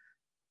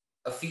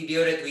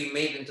video that we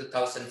made in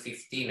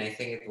 2015. I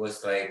think it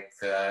was like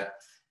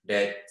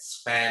that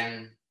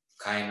span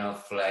kind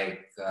of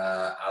like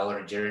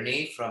our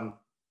journey from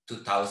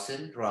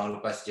 2000, Ruang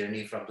Lupa's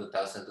journey from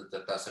 2000 to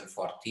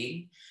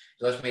 2014.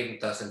 It was made in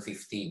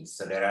 2015.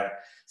 So there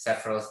are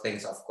several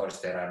things, of course,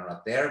 that are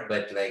not there,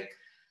 but like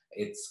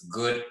it's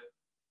good.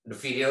 The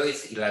video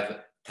is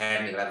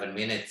 10-11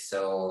 minutes.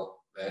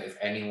 So if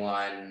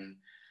anyone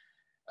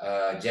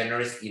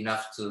generous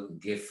enough to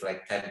give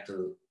like 10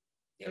 to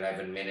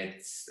 11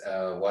 minutes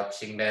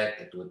watching that,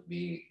 it would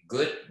be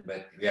good.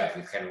 But yeah,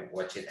 we can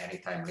watch it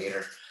anytime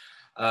later.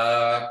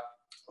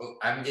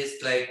 I'm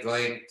just like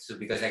going to,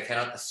 because I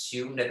cannot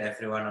assume that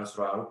everyone knows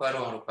Ruang Lupa.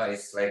 Ruang Lupa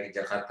is like a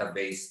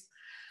Jakarta-based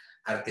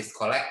artist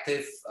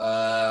collective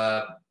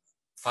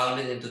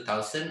founded in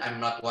 2000.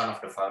 I'm not one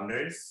of the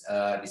founders,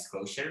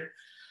 disclosure.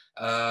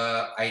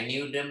 I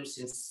knew them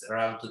since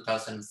around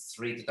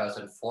 2003,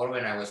 2004,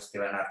 when I was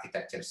still an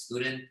architecture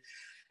student.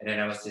 And then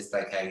I was just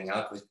like hanging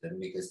out with them,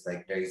 because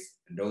like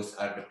those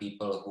are the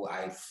people who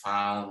I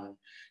found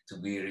to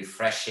be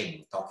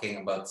refreshing,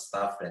 talking about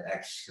stuff that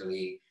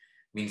actually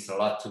means a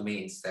lot to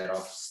me, instead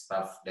of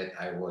stuff that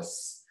I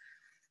was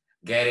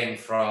getting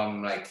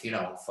from like, you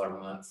know,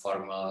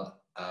 formal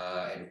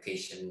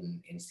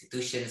education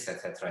institutions,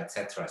 etc.,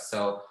 etc.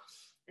 So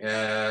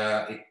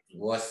it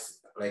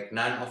was like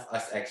none of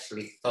us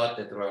actually thought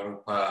that Ruang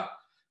Lupa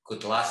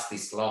could last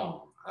this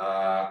long.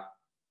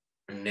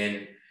 And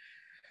then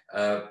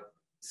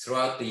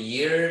throughout the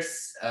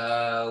years,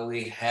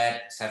 we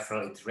had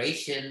several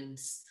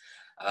iterations.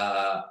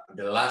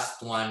 The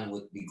last one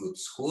would be Good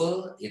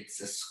School.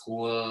 It's a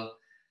school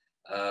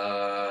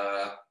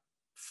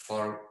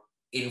for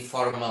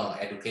informal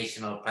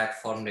educational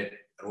platform that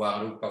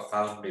Ruang Lupa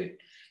founded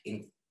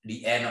in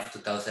the end of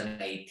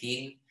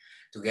 2018,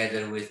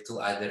 together with two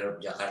other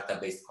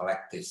Jakarta-based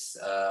collectives,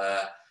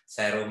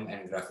 Serum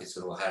and Grafis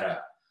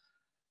Suruhara.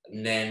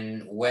 And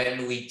then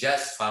when we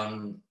just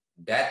found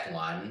that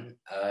one,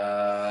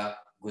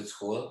 Good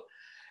School,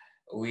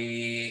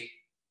 we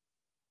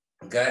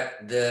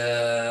got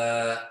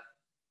the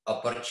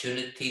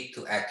opportunity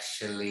to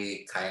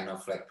actually kind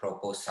of like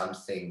propose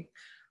something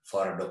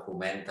for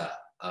Documenta.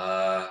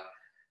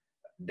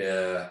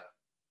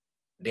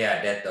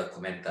 That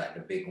Documenta, the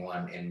big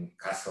one in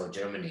Kassel,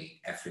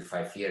 Germany, every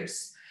 5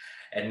 years.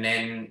 And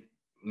then,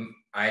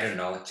 I don't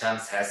know,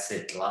 chance has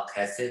it, luck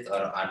has it,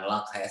 or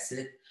unluck has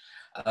it.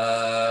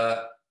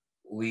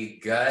 We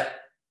got,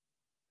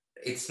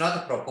 it's not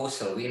a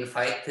proposal, we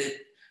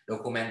invited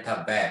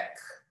Documenta back,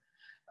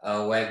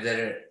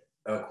 whether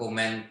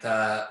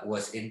Documenta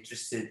was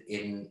interested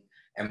in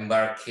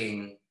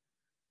embarking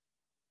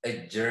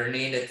a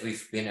journey that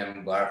we've been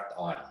embarked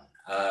on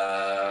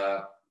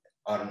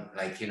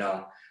like, you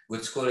know,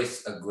 Good School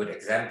is a good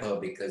example,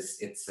 because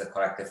it's a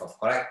collective of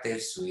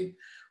collectives.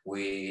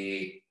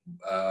 We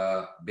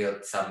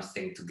built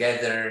something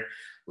together.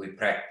 We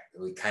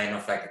kind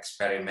of like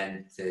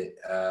experimented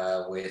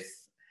with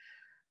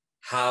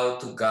how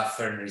to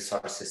govern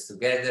resources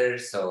together.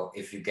 So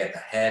if you get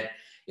ahead,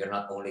 you're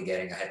not only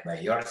getting ahead by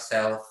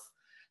yourself,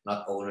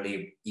 not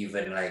only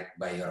even like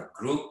by your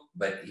group,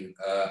 but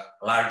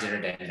larger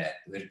than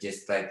that. We're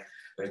just like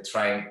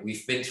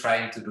we've been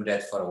trying to do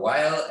that for a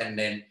while, and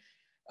then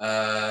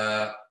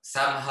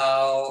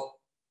somehow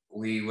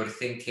we were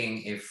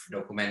thinking if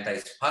Documenta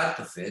is part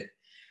of it,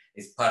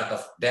 is part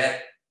of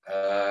that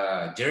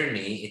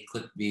journey, it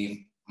could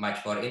be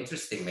much more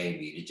interesting,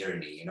 maybe, the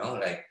journey, you know,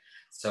 like,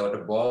 so the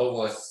ball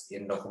was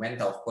in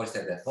Documenta, of course,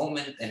 at that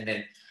moment, and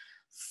then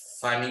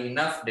funny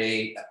enough,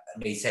 they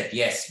said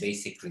yes,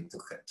 basically, to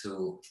cut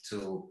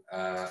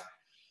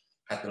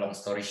the long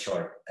story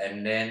short.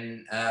 And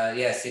then,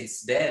 yeah,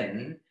 since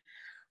then,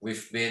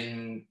 we've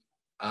been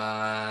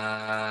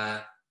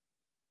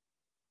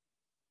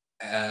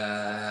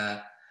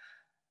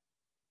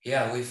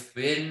yeah, we've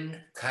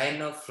been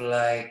kind of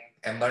like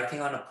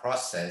embarking on a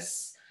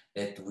process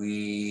that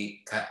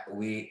we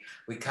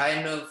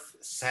kind of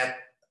set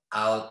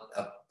out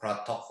a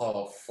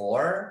protocol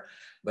for,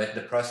 but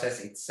the process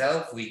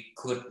itself, we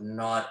could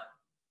not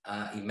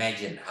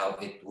imagine how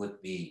it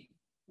would be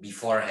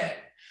beforehand.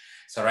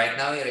 So right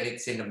now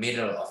it's in the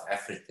middle of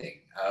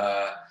everything.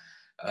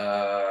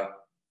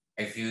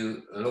 If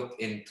you look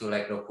into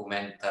like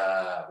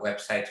Documenta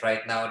website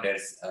right now,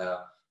 there's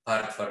a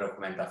part for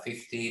Documenta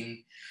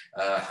 15,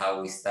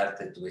 how we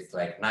started with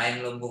like 9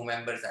 Lumbung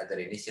members, other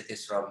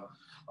initiatives from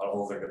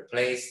all over the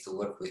place to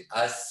work with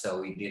us.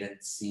 So we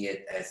didn't see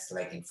it as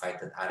like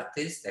invited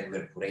artists and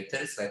we're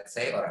curators, let's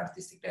say, or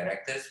artistic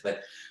directors,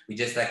 but we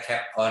just like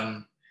kept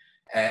on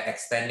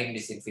extending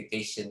this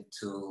invitation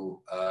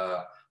to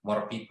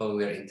more people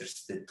we're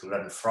interested to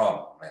learn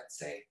from, let's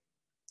say.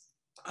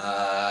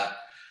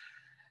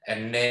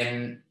 And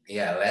then,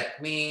 yeah,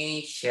 let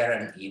me share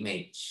an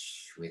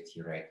image with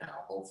you right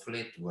now. Hopefully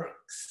it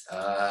works.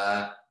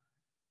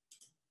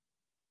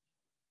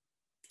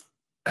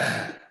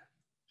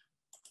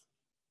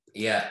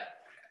 Yeah,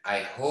 I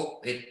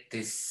hope it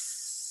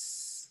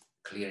is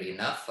clear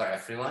enough for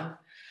everyone.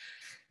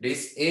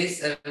 This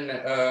is an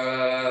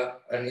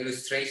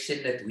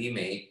illustration that we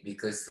made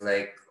because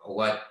like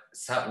one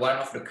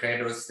of the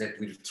credos that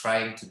we're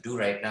trying to do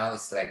right now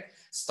is like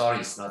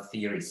stories, not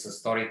theories. So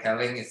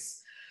storytelling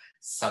is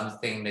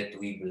something that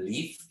we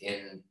believe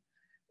in,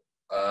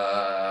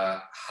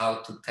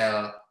 how to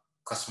tell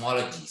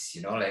cosmologies,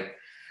 you know, like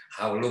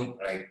how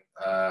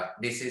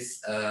this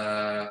is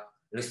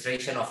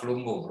illustration of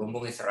lumbung.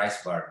 Lumbung is a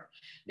rice barn.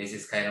 This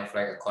is kind of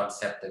like a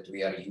concept that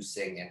we are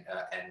using,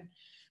 and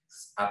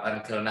up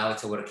until now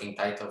it's a working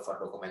title for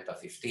Documenta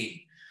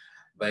 15.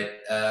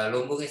 But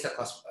lumbung is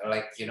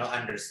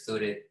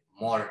understood it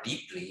more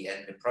deeply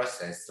in the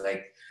process.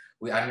 Like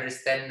we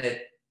understand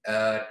that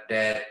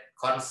that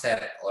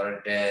concept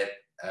or that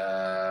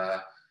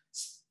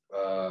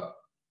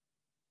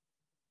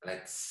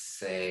let's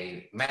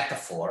say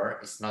metaphor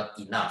is not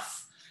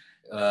enough.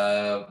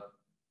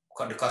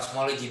 The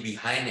cosmology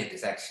behind it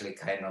is actually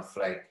kind of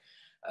like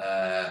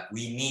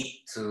we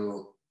need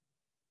to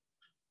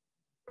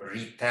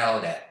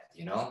retell that,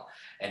 you know,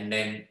 and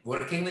then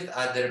working with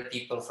other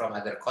people from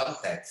other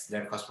contexts,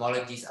 their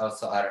cosmologies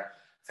also are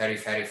very,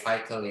 very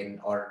vital in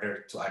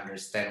order to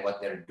understand what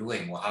they're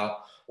doing,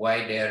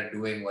 why they're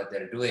doing what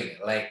they're doing,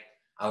 like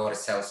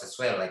ourselves as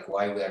well, like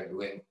why we are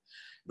doing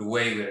the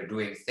way we're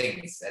doing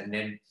things. And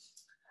then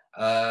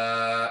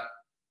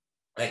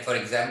like for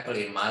example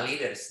in Mali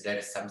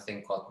there's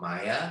something called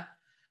Maya,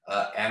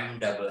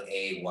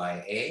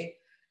 M-A-A-Y-A,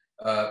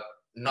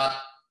 not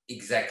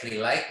exactly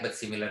like but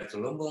similar to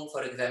lumbung,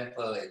 for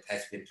example. It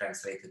has been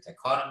translated to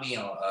economy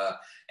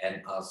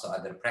and also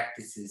other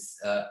practices,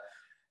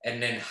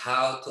 and then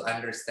how to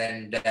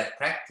understand that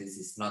practice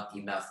is not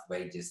enough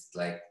by just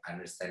like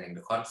understanding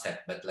the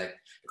concept, but like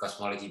the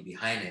cosmology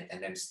behind it.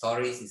 And then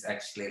stories is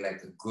actually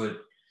like a good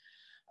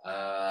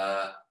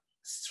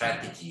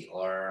strategy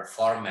or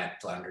format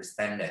to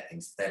understand that,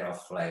 instead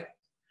of like,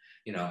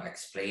 you know,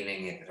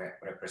 explaining it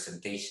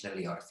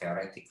representationally or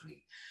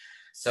theoretically.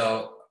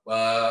 So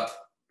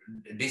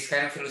this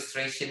kind of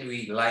illustration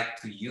we like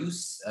to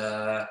use.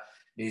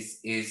 This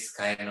is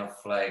kind of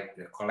like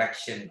a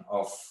collection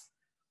of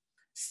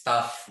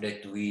stuff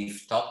that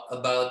we've talked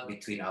about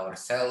between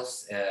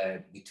ourselves,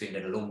 between the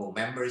Lumbung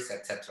members,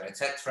 etc.,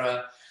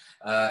 etc.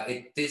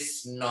 It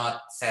is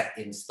not set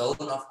in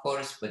stone, of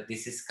course, but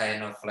this is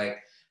kind of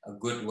like a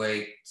good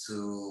way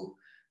to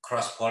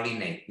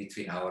cross-pollinate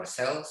between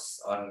ourselves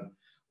on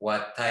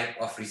what type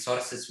of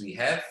resources we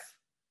have,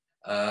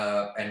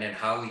 and then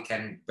how we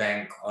can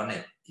bank on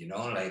it, you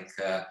know, like,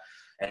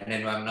 and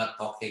then I'm not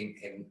talking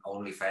in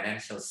only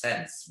financial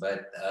sense,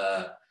 but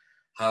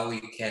how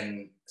we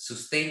can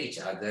sustain each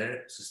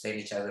other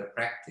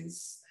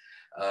practice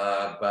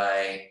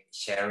by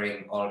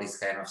sharing all this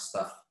kind of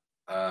stuff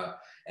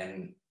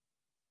and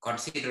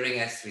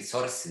considering as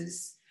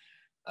resources,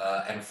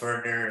 and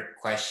further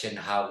question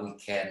how we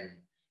can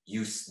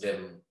use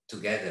them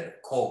together,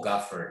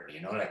 co-govern, you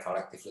know, like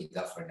collectively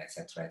govern,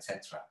 etc.,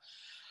 etc.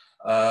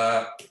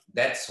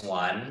 That's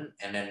one.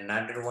 And then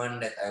another one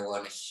that I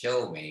want to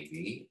show,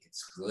 maybe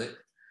it's good,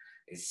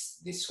 is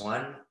this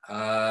one.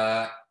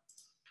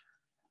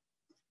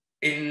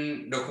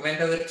 In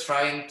Documenta, we're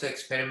trying to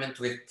experiment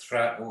with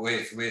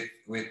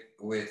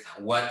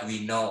what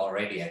we know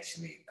already,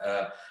 actually.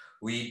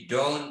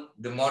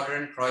 the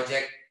modern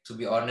project, to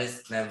be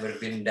honest, never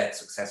been that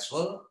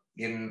successful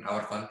in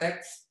our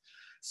context.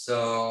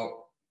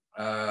 So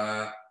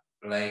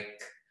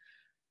like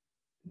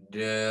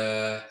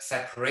the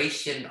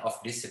separation of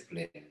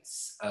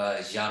disciplines,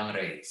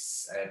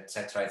 genres,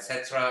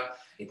 etc.,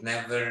 it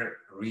never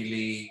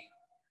really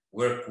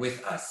worked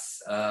with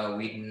us.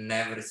 We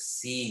never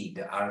see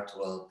the art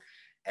world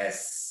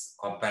as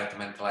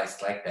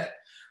compartmentalized like that.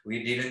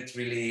 We didn't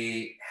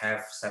really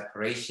have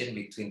separation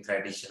between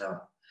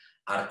traditional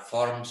art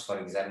forms, for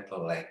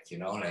example, like, you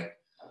know, like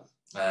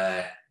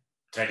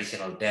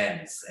traditional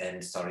dance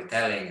and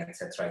storytelling,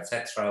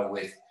 etc.,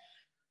 with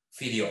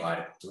video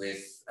art,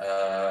 with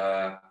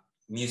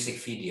music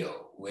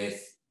video,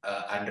 with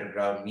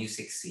underground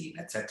music scene,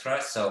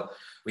 etc. So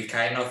we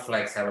kind of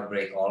like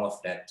celebrate all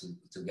of that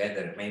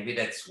together. Maybe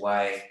that's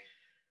why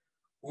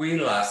we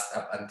last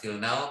up until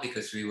now,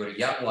 because we were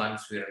young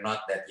ones. We're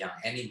not that young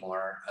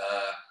anymore.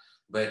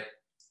 But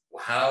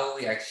how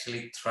we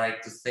actually try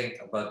to think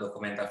about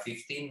Documenta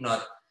 15,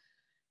 not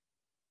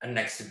an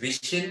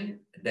exhibition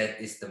that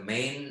is the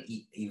main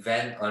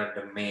event or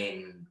the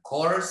main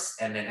course,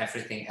 and then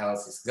everything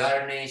else is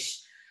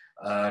garnish,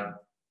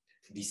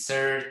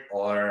 dessert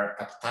or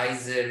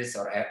appetizers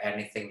or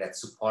anything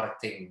that's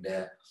supporting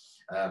the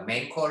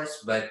main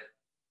course. But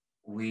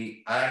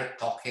we are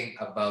talking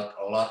about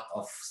a lot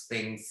of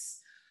things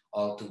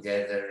all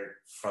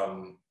together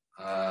from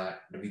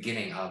the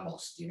beginning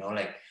almost, you know,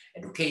 like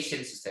education,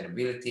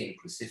 sustainability,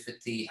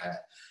 inclusivity,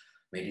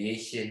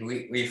 mediation.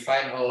 We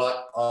find a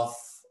lot of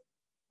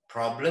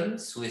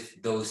problems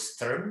with those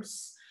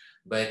terms,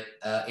 but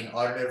in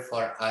order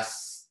for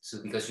us to,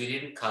 because we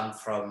didn't come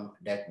from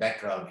that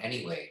background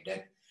anyway,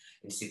 that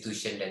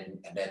institution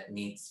that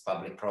needs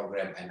public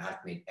program and art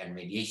and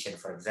mediation,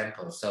 for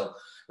example. So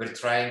we're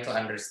trying to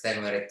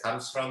understand where it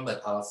comes from,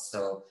 but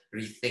also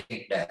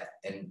rethink that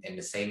in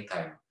the same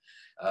time,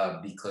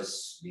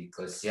 because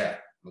yeah,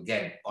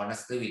 again,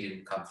 honestly, we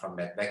didn't come from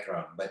that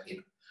background, but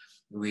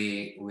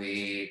we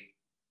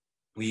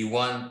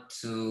want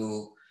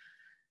to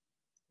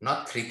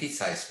not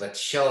criticize, but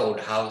showed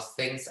how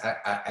things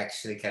are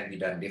actually can be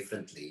done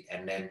differently.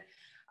 And then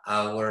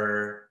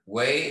our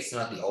way is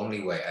not the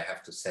only way, I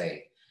have to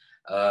say.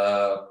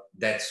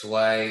 That's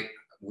why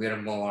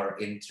we're more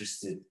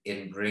interested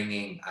in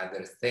bringing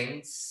other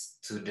things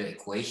to the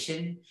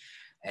equation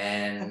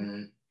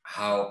and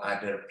how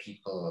other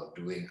people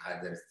doing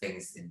other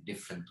things in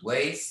different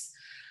ways.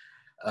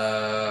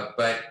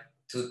 But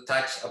to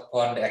touch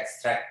upon the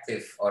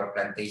extractive or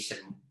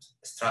plantation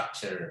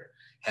structure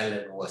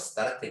Helen was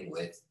starting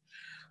with,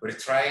 we're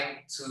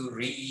trying to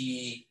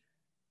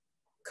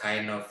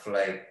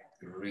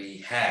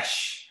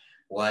rehash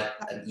what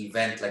an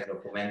event like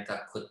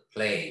Documenta could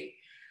play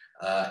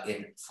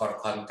for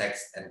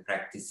context and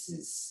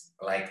practices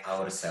like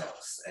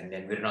ourselves. And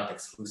then we're not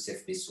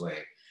exclusive this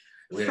way.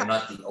 We're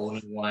not the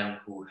only one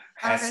who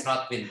has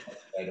not been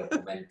touched by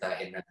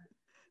Documenta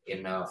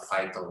in a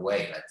vital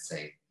way, let's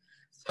say.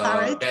 So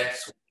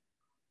that's,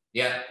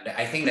 yeah,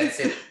 I think that's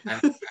it.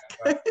 I'm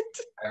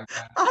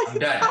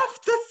done. I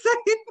have to say,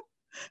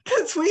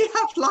 because we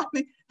have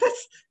learning,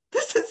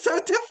 this is so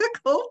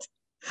difficult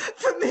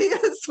for me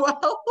as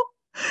well.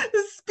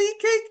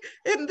 Speaking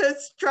in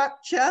this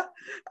structure,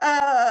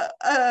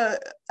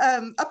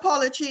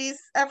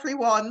 apologies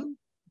everyone.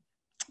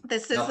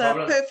 This is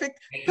a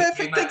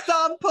perfect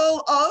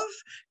example of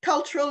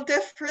cultural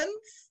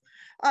difference.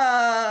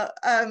 Now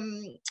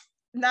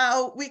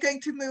we're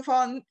going to move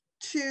on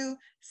to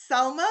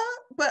Salma,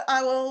 but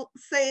I will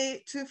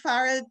say to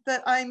Farid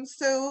that I'm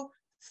so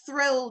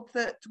thrilled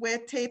that we're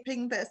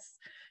taping this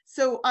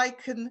so I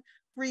can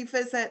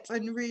revisit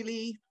and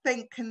really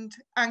think and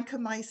anchor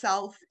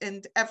myself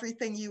in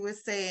everything you were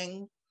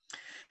saying.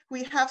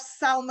 We have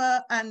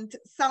Salma, and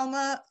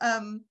Salma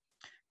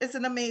is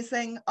an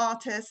amazing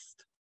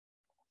artist,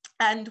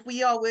 and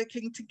we are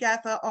working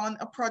together on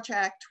a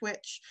project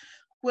which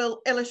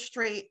will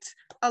illustrate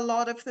a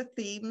lot of the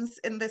themes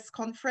in this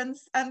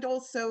conference and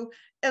also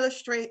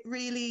illustrate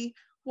really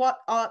what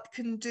art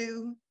can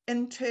do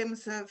in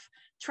terms of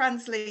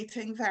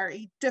translating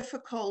very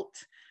difficult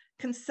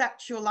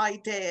conceptual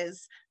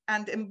ideas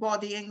and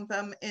embodying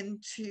them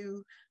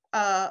into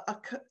a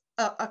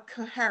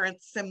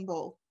coherent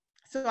symbol.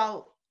 So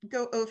I'll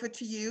go over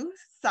to you,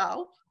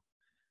 Sal.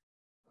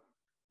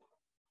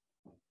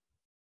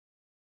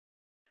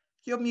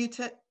 You're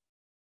muted.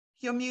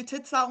 You're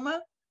muted, Salma.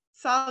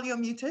 Sal, you're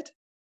muted.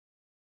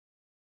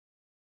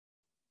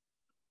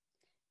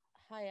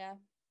 Hiya.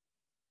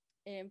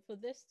 For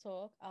this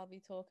talk, I'll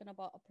be talking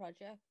about a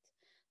project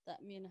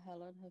that me and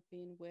Helen have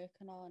been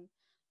working on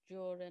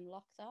during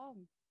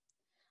lockdown.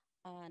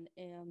 And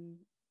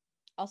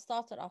I'll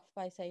start it off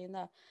by saying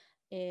that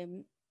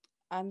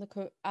I'm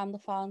the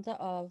founder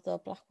of the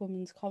Black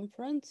Women's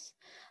Conference,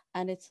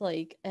 and it's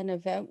like an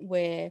event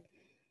where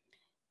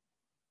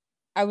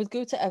I would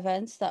go to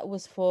events that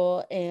was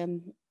for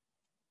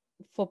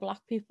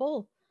Black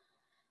people.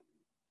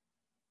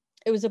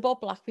 It was about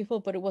Black people,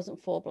 but it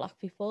wasn't for Black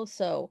people.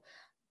 So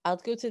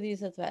I'd go to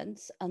these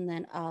events, and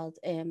then I'd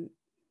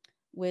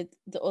with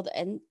the other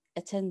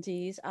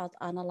attendees, I'd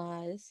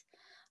analyze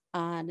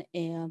and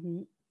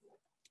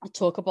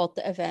talk about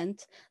the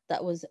event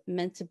that was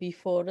meant to be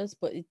for us,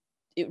 but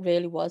it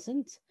really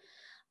wasn't.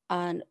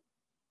 And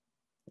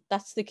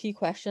that's the key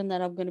question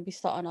that I'm going to be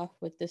starting off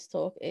with this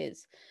talk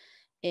is,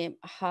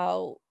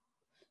 how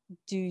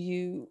do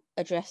you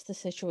address the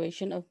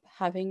situation of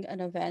having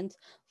an event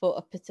for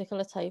a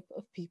particular type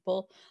of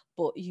people,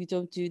 but you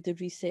don't do the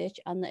research,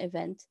 and the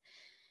event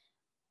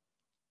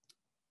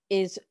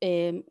is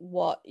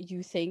what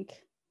you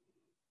think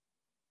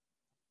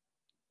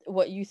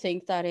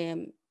that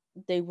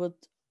they would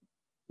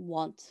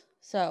want.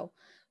 So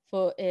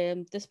for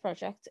this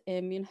project,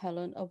 me and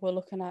Helen we're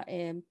looking at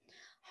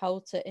how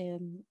to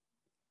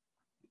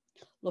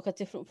look at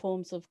different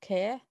forms of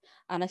care,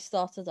 and I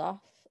started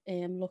off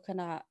looking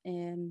at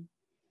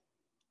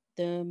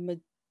the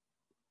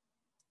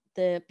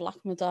Black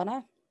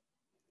Madonna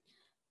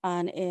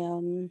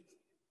and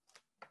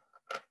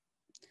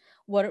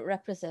what it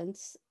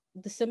represents,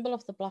 the symbol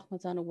of the Black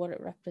Madonna, what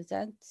it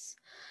represents,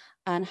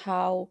 and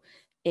how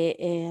it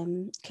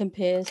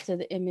compares to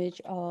the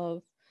image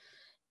of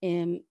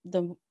the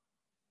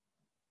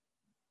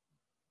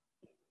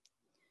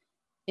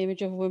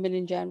image of women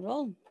in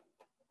general,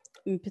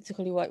 and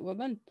particularly white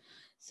women.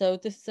 So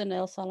this is a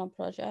nail salon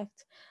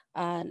project,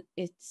 and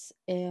it's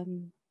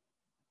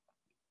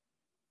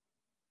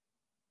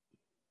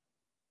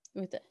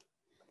with it.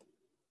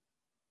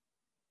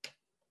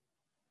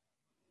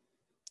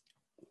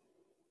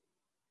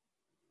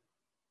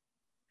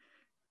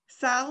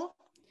 Sal,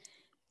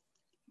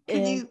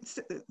 can you?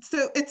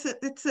 So it's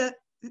a.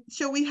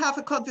 Shall we have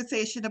a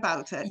conversation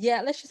about it?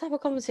 Yeah, let's just have a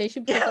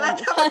conversation. Yeah,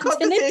 let's have a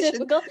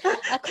conversation. Difficult.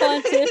 I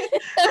can't do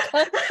it.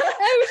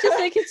 I was just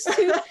like, it's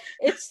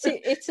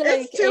like it's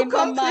too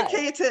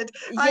complicated.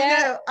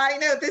 Yeah. I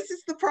know. This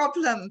is the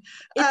problem.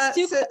 The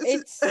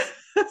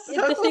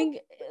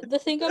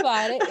thing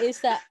about it is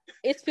that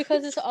it's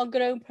because it's an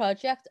ongoing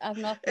project. I've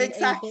not been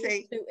able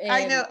to.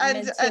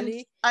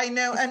 I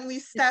know, and we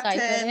stepped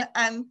in,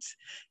 and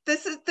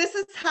this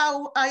is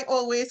how I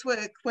always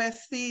work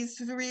with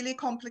these really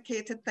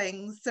complicated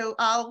things. So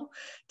I'll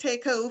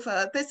take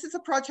over. This is a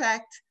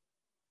project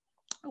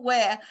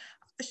where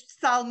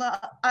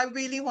I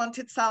really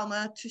wanted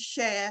Salma to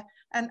share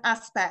an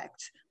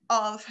aspect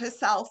of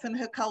herself and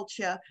her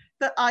culture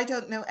that I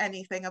don't know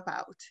anything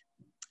about.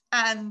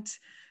 And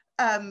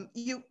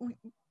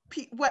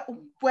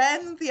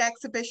when the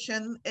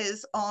exhibition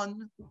is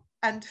on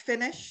and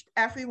finished,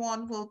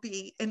 everyone will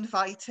be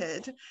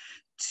invited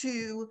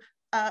to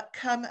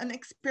come and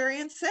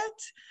experience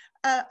it.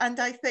 And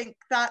I think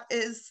that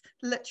is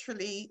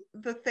literally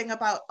the thing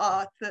about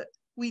art that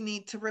we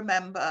need to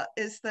remember,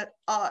 is that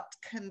art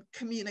can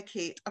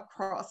communicate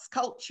across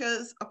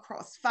cultures,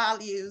 across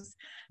values,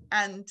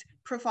 and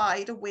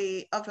provide a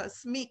way of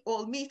us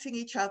all meeting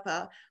each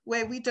other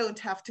where we don't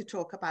have to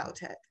talk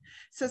about it.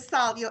 So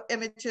Sal, your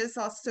images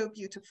are so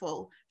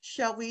beautiful.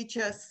 Shall we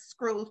just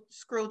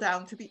scroll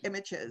down to the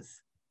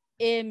images?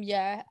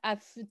 Yeah,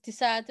 I've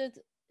decided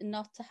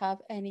not to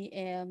have any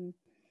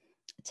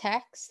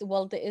text.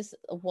 Well, there is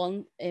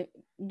one,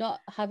 not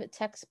have it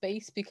text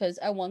based, because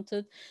I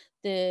wanted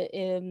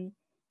the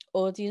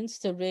audience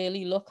to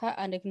really look at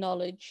and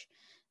acknowledge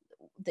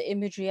the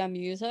imagery I'm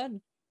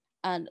using,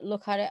 and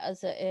look at it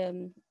as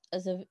a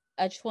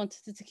I just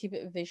wanted to keep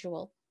it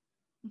visual,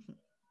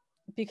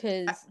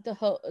 because the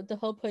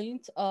whole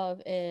point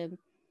of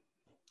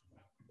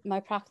my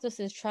practice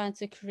is trying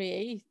to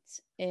create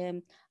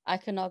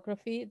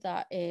iconography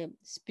that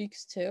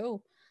speaks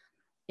to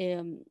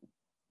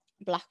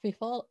Black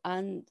people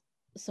and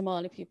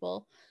Somali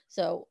people.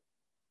 So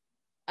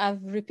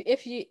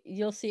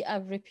you'll see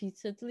I've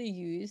repeatedly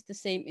used the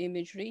same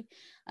imagery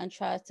and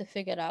tried to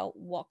figure out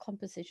what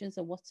compositions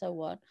and what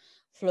so on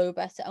flow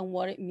better, and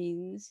what it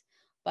means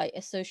by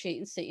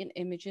associating certain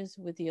images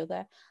with the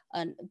other.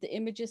 And the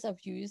images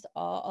I've used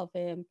are of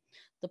the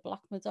Black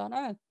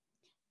Madonna,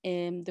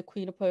 the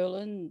Queen of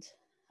Poland,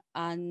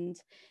 and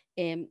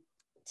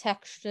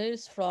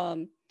textures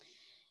from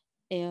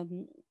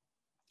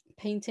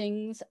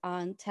paintings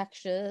and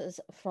textures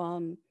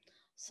from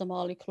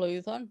Somali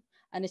clothing.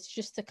 And it's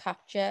just to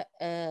capture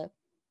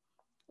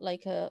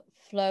like a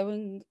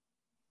flowing,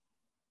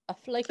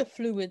 like a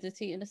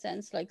fluidity in a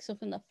sense, like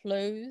something that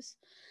flows,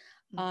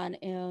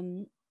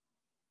 and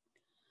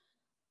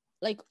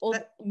like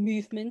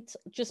movement.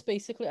 Just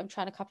basically, I'm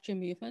trying to capture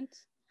movement.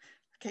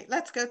 Okay,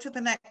 let's go to the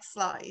next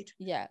slide.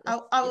 Yeah,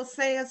 I will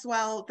say as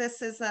well,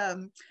 this is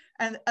a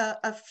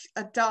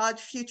Dard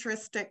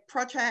futuristic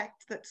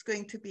project that's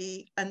going to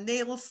be a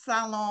nail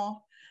salon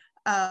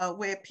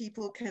where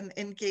people can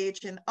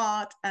engage in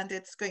art, and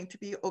it's going to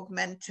be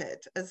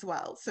augmented as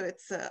well. So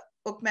it's a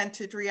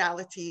augmented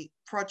reality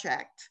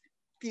project,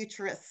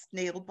 futurist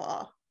nail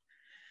bar.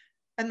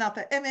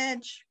 Another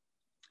image.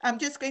 I'm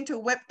just going to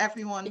whip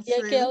everyone yeah,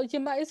 through. Gail, you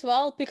might as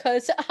well,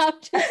 because I'm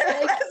just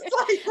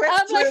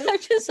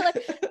like,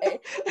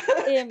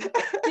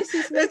 this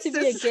is meant to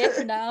be a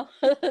GIF now.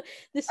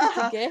 This is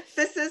the GIF.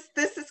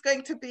 This is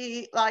going to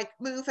be like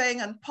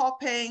moving and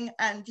popping,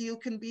 and you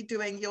can be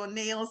doing your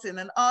nails in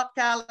an art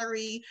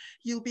gallery.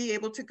 You'll be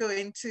able to go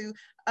into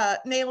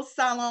nail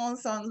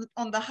salons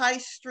on the high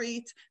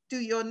street, do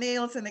your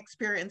nails and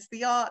experience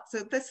the art. So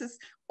this is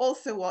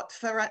also what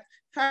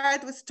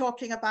Farad was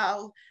talking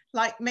about,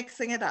 like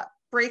mixing it up,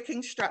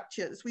 breaking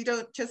structures. We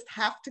don't just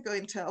have to go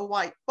into a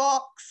white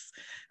box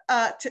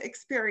to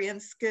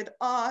experience good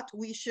art.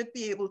 We should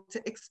be able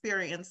to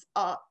experience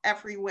art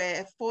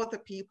everywhere, for the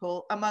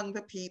people, among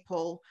the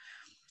people.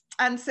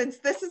 And since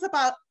this is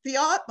about the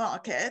art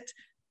market,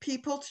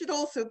 people should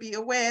also be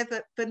aware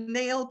that the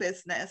nail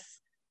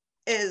business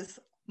is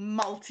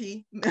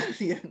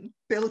multi-million,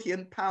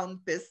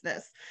 billion-pound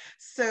business.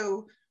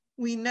 So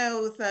we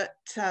know that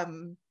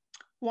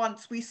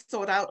once we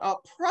sort out our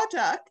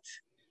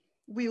product,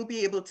 we'll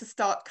be able to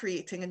start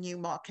creating a new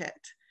market.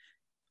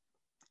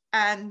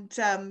 And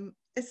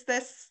is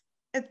this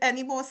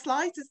any more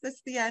slides? Is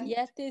this the end?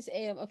 Yeah, there's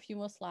a few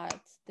more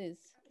slides. There's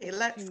okay,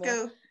 let's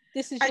go.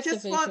 This is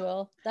just a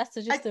visual. That's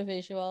just a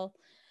visual.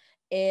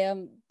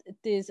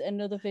 There's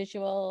another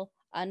visual,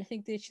 and I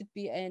think there should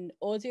be an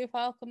audio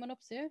file coming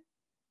up soon.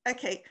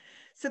 Okay,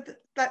 so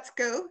let's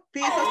go.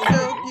 These are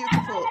so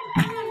beautiful.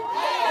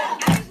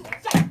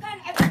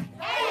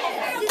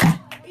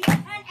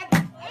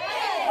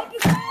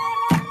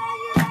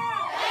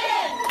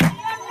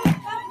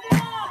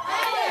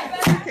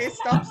 Okay,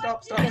 stop.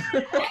 Stop.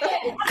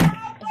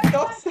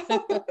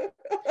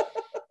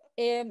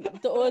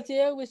 The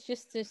audio was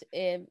just this,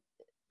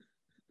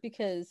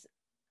 because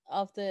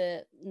of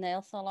the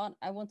nail salon.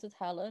 I wanted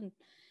Helen.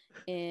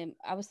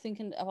 I was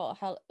thinking about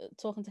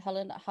talking to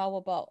Helen. How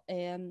about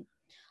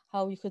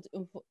how you could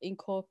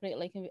incorporate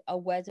like a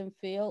wedding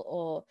feel,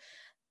 or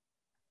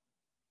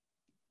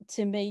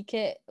to make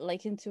it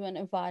like into an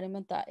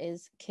environment that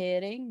is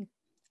caring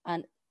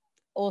and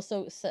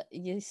also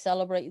you're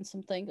celebrating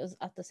something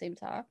at the same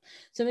time.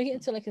 So make it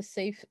into like a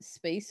safe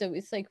space. So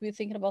it's like we're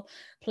thinking about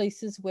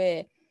places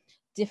where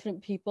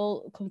different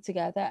people come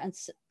together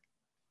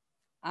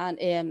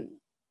and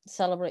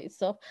celebrate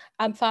stuff.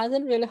 I'm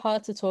finding it really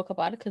hard to talk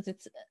about it because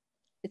it's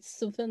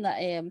something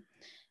that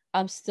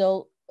I'm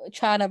still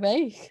trying to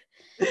make.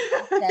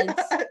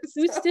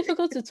 It's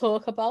difficult to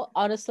talk about,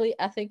 honestly.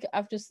 I think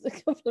I've just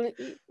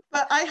completely,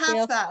 but I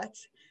have that.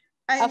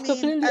 I've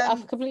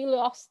completely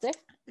lost it.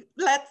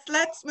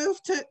 Let's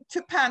move to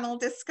panel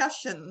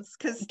discussions,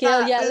 because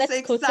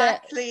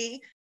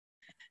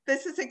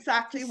this is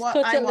exactly what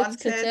I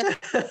wanted.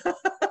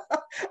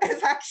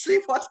 It's actually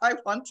what I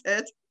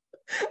wanted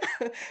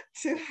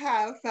to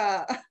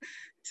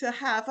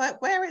have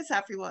where is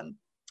everyone?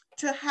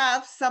 To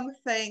have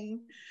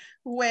something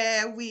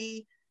where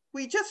we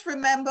just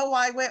remember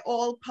why we're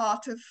all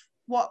part of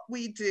what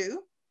we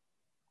do,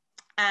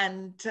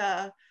 and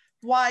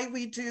why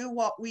we do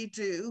what we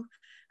do,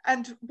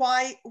 and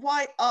why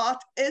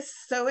art is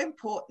so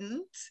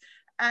important.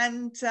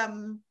 And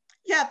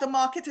yeah, the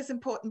market is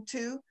important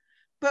too,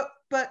 but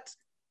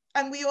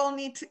and we all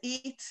need to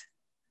eat,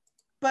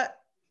 but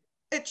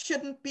it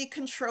shouldn't be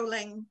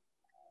controlling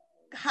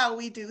how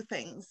we do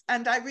things.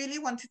 And I really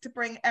wanted to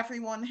bring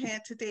everyone here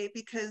today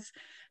because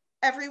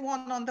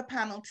everyone on the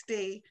panel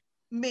today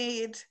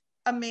made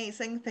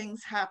amazing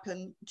things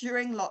happen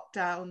during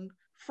lockdown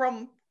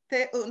from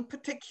their own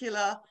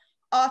particular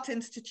art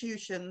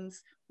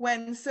institutions,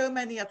 when so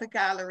many other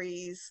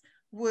galleries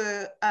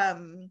were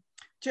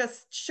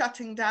just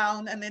shutting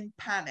down and in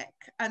panic.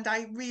 And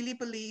I really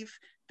believe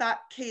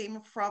that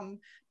came from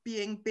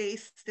being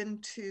based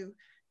into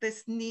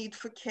this need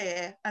for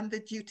care and the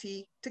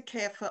duty to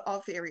care for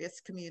our various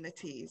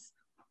communities.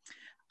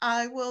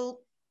 I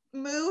will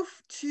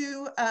move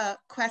to a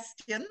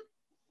question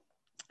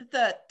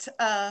that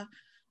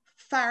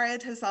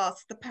Farad has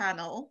asked the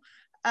panel.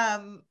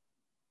 And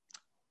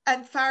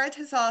Farad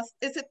has asked,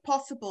 is it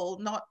possible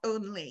not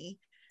only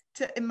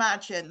to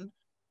imagine,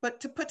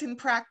 but to put in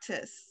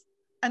practice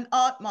an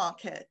art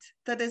market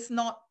that is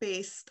not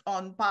based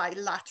on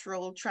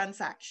bilateral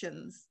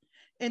transactions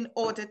in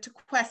order to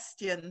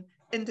question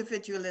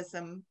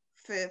individualism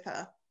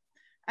further?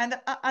 And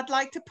I'd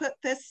like to put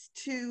this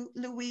to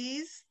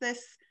Louise,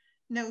 this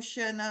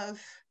notion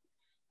of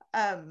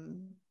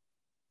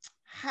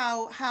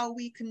how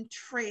we can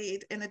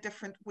trade in a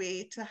different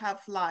way to have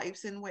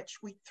lives in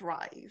which we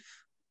thrive.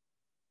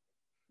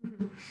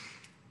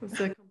 That's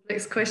a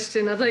complex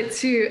question. I'd like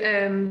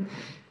to,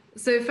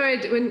 so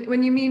Farid,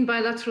 when you mean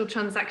bilateral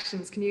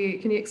transactions, can you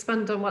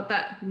expand on what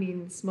that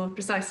means more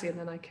precisely, and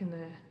then I can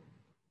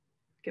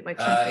get my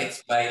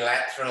it's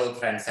bilateral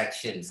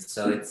transactions.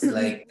 So it's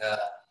like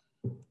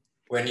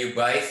when you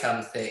buy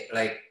something,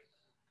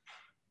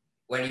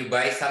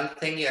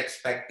 you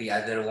expect the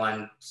other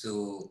one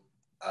to,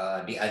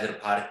 the other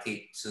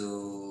party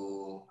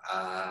to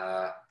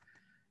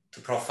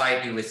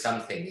provide you with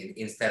something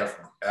instead of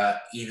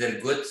either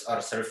goods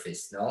or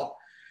service, no?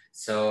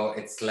 So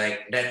it's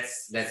like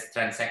that's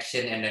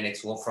transaction, and then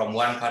it's from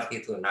one party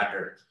to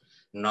another,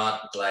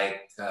 not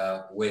like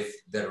with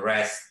the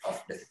rest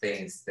of the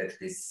things that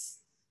this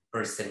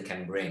person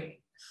can bring,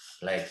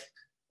 like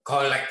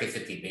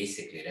collectivity,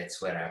 basically.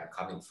 That's where I'm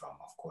coming from,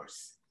 of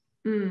course.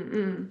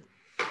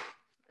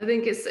 I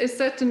think it's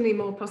certainly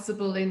more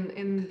possible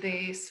in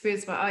the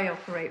spheres where I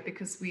operate,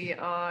 because we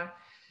are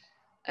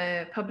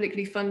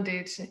publicly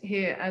funded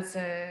here as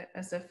a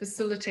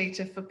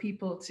facilitator for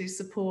people to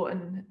support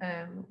and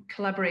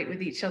collaborate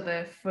with each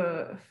other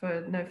for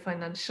no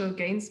financial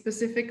gain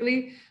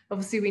specifically.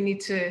 Obviously, we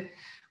need to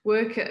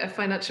work at a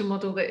financial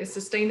model that is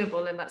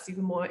sustainable, and that's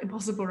even more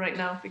impossible right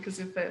now because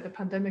of the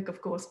pandemic,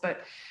 of course.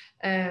 But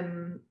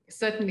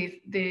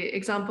certainly the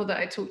example that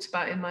I talked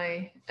about in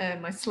my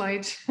my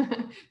slide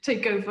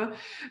takeover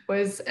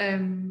was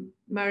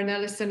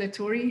Marinella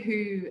Senatori,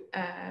 who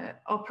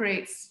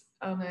operates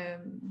on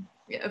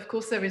of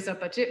course there is a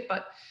budget,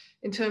 but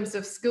in terms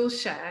of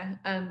Skillshare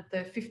and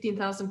the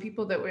 15,000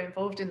 people that were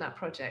involved in that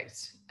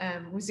project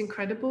was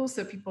incredible.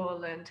 So people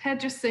learned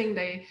hairdressing,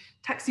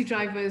 taxi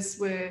drivers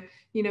were,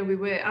 you know, we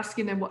were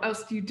asking them, what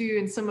else do you do?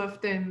 And some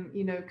of them,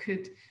 you know,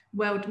 could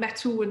weld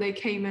metal when they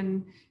came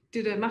and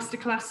did a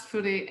masterclass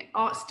for the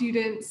art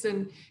students.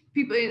 And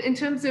people, in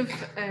terms of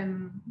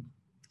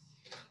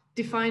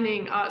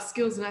defining art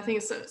skills, and I think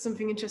it's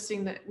something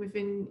interesting that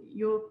within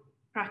your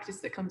practice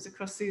that comes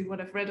across through what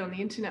I've read on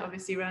the internet,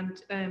 obviously,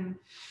 around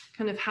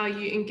kind of how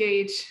you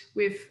engage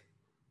with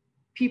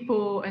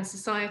people and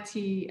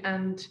society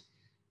and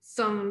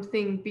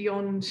something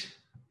beyond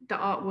the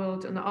art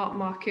world and the art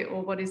market,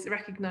 or what is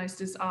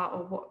recognized as art,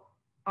 or what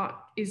art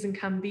is and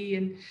can be,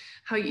 and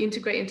how you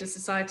integrate into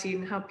society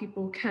and how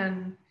people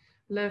can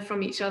learn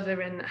from each other,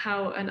 and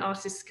how an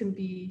artist can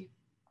be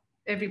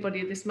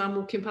everybody. This man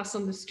walking past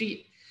on the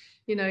street,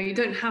 you know, you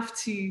don't have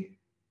to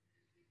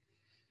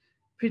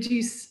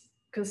produce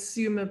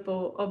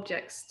consumable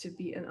objects to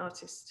be an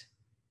artist,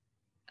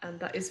 and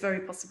that is very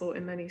possible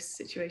in many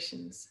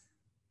situations.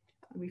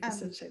 We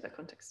facilitate that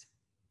context.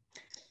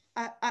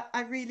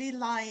 I really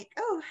like,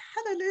 oh,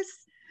 hello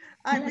Luce.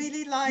 I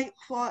really like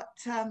what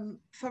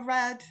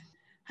Farad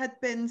had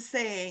been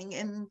saying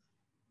in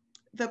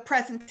the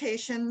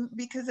presentation,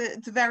 because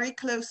it's very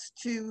close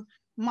to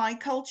my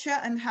culture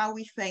and how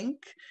we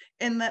think,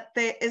 in that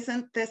there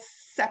isn't this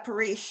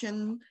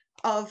separation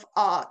of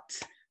art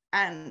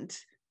and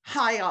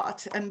high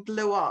art and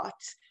low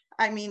art.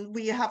 I mean,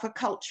 we have a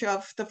culture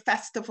of the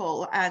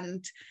festival,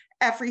 and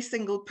every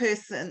single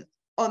person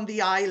on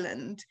the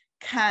island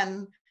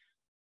can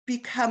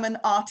become an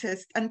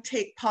artist and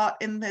take part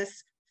in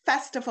this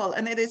festival.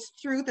 And it is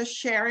through the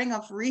sharing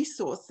of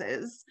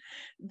resources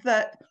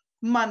that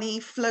money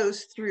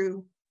flows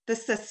through the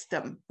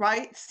system,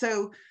 right?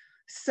 So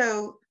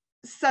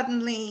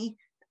suddenly,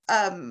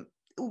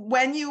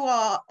 when you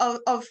are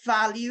of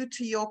value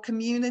to your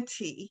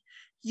community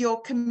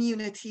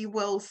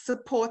will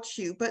support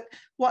you. But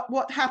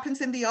what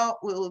happens in the art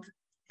world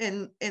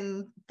in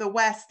the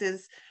West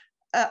is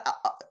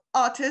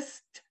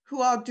artists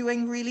who are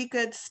doing really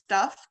good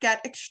stuff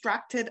get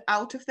extracted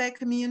out of their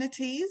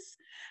communities,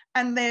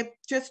 and they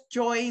just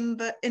join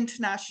the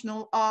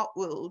international art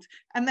world.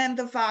 And then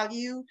the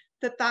value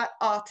that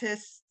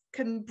artist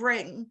can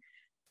bring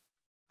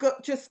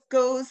just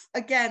goes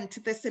again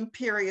to this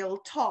imperial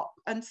top.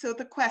 And so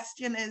the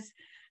question is,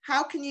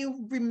 how can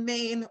you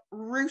remain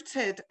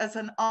rooted as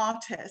an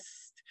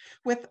artist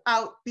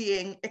without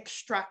being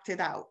extracted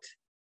out,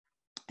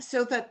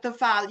 so that the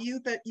value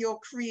that you're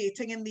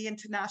creating in the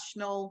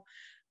international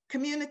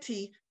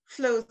community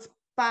flows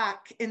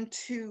back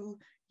into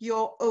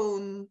your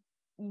own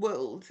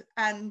world?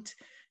 And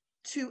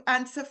to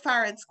answer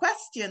Farad's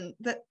question,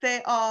 that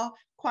there are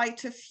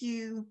quite a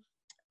few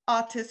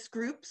artist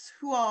groups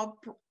who are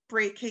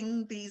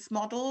breaking these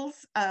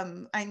models.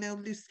 I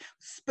know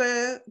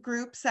Spur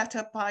group set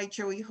up by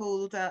Joey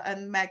Holder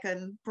and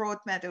Megan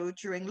Broadmeadow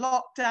during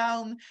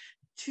lockdown,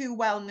 two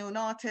well-known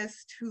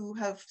artists who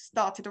have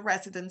started a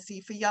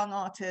residency for young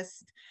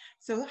artists.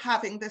 So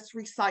having this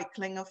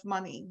recycling of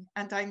money,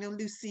 and I know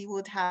Lucy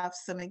would have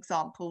some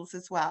examples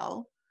as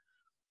well.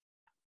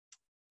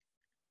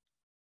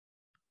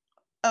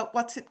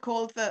 What's it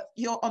called?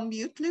 You're on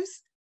mute,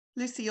 Lucy?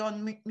 Lucy,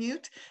 on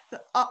mute.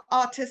 The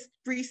artist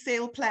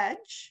resale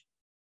pledge.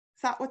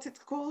 Is that what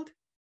it's called?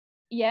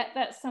 Yeah,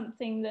 that's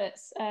something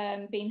that's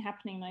been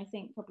happening. I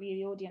think probably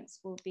the audience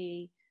will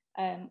be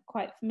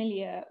quite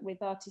familiar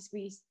with artist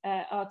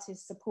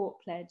support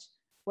pledge,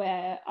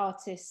 where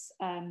artists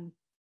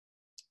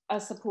are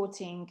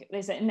supporting.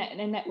 There's a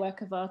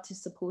network of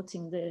artists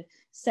supporting the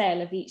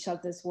sale of each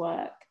other's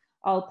work.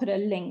 I'll put a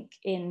link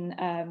in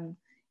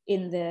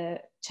the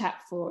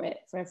chat for it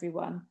for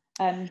everyone.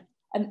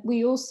 And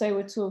we also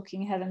were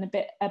talking, Helen, a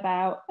bit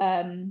about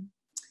the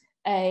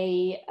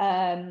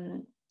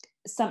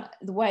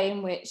way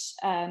in which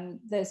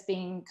there's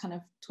been kind of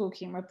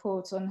talking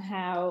reports on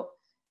how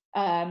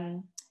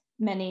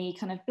many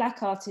kind of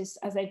Black artists,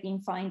 as they've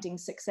been finding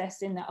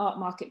success in the art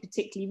market,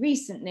 particularly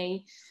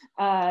recently,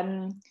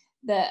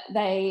 that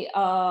they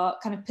are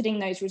kind of putting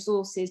those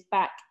resources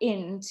back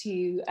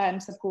into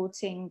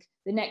supporting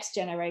the next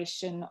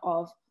generation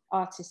of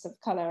artists of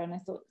colour. And I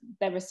thought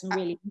there were some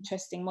really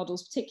interesting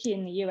models, particularly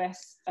in the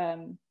US,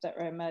 that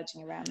are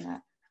emerging around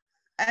that.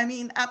 I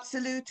mean,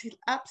 absolutely,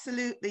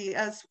 absolutely.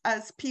 As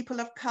people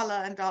of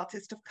colour and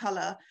artists of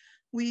colour,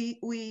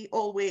 we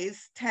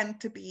always tend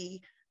to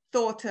be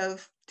thought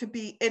of to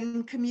be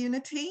in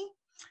community.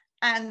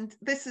 And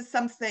this is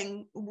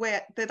something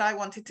that I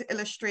wanted to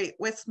illustrate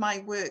with my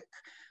work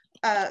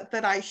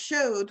that I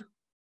showed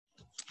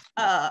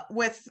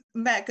with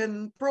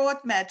Megan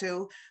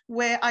Broadmeadow,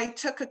 where I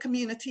took a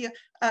community.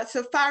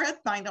 So Farad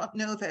might not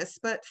know this,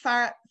 but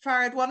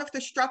Farad, one of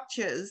the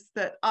structures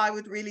that I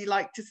would really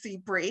like to see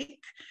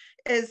break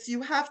is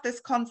you have this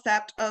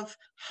concept of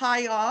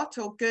high art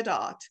or good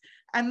art,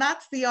 and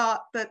that's the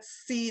art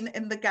that's seen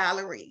in the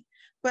gallery.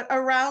 But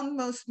around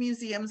most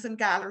museums and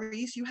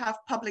galleries, you have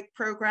public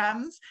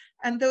programs,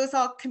 and those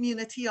are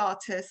community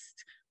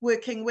artists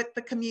working with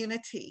the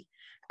community,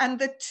 and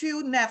the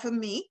two never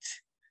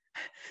meet.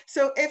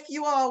 So if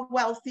you are a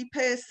wealthy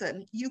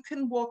person, you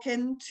can walk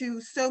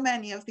into so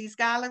many of these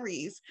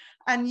galleries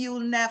and you'll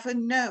never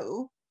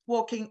know,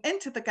 walking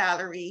into the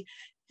gallery,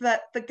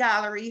 that the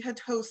gallery had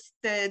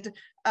hosted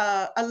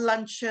a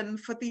luncheon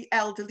for the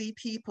elderly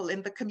people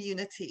in the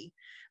community.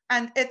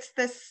 And it's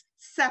this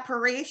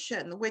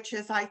separation, which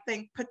is, I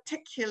think,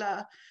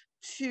 particular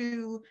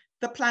to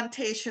the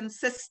plantation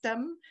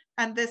system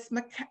and this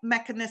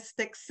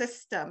mechanistic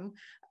system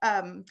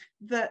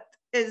that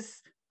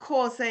is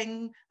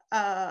causing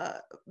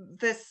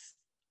this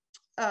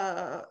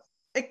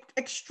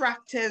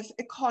extractive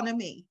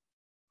economy,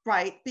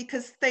 right?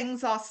 Because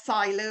things are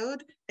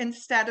siloed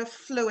instead of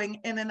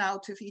flowing in and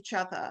out of each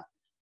other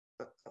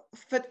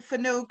for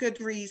no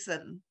good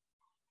reason.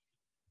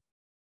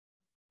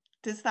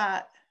 Does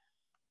that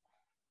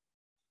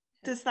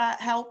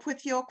help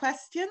with your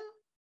question?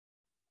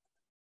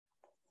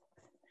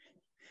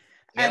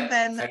 Yeah, and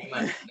then very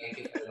much. Thank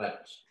you very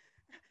much.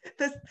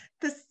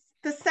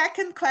 The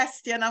second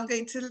question, I'm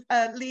going to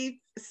leave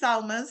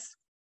Salma's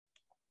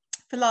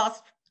for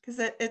last because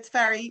it's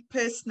very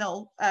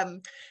personal.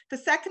 The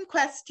second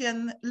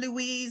question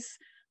Louise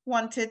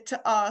wanted to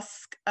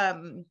ask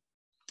to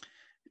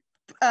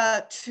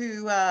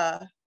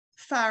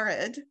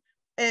Farad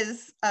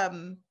is,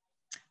 and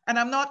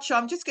I'm not sure,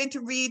 I'm just going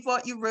to read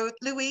what you wrote,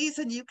 Louise,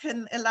 and you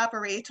can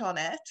elaborate on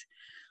it.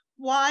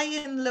 Why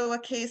in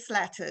lowercase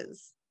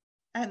letters?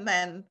 And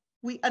then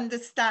we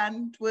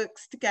understand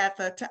works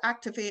together to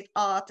activate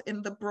art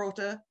in the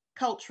broader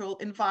cultural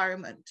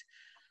environment.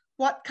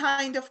 What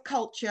kind of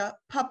culture,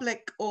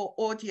 public or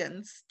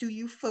audience, do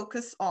you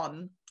focus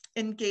on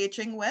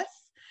engaging with?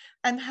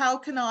 And how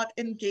can art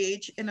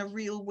engage in a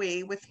real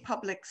way with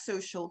public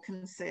social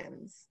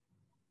concerns?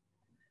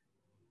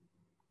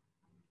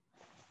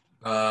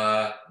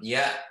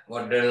 Yeah,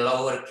 well, the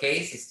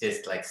lowercase is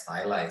just like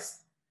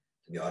stylized,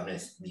 to be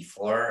honest.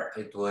 Before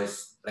it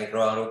was like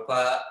Ruang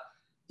Rupa,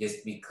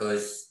 just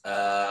because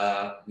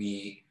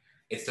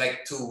it's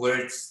like two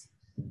words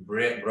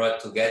brought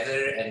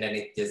together and then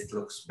it just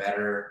looks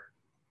better.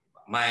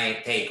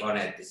 My take on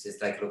it is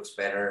just like looks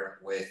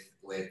better with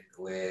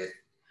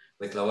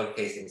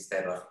lowercase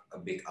instead of a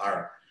big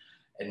R.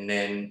 And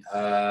then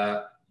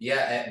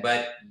yeah,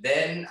 but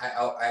then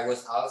I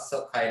was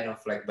also kind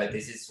of like, but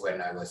this is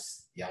when I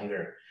was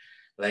younger,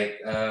 like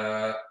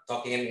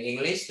talking in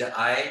English, the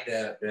I,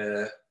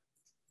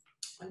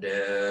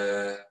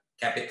 the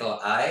capital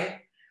I,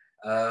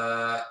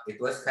 it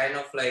was kind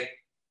of like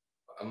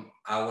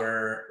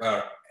our,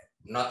 well,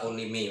 not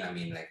only me, I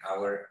mean like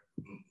our,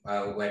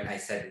 when I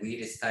said we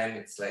this time,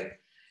 it's like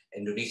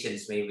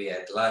Indonesians maybe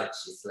at large,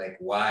 it's like,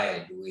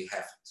 why do we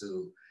have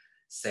to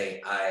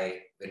say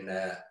I in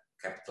a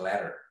capital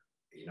letter,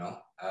 you know?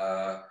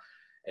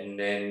 And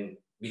then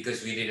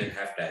because we didn't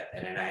have that,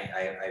 and then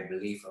I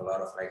believe a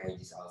lot of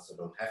languages also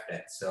don't have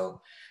that.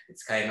 So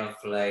it's kind of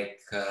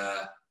like,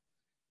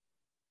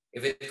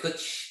 if it could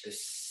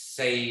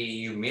say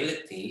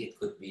humility, it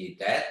could be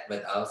that,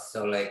 but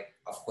also like,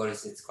 of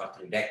course, it's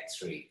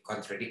contradictory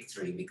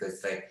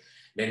because like,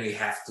 then we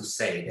have to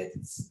say that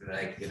it's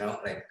like, you know,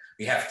 like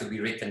we have to be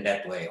written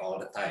that way all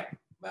the time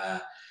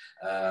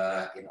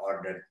in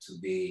order to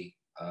be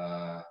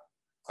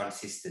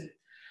consistent.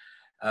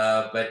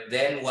 But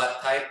then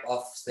what type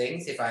of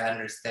things, if I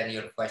understand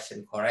your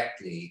question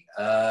correctly,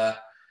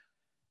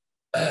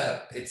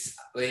 it's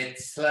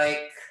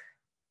like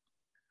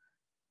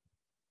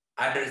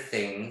other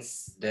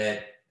things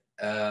that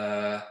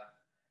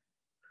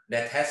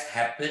that has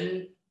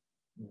happened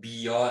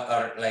beyond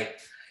or like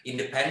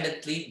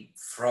independently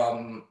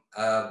from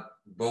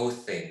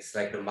both things,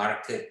 like the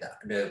market,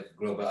 the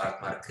global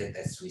art market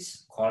as we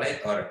call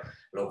it, or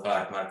local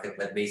art market,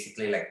 but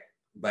basically like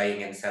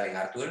buying and selling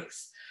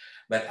artworks,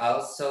 but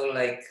also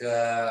like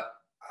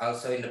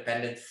also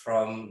independent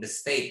from the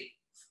state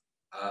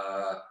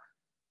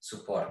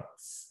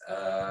supports.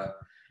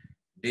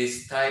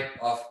 This type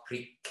of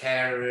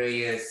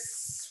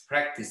precarious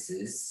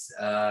practices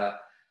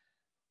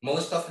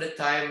most of the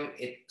time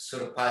it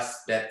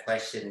surpassed that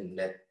question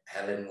that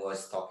Helen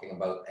was talking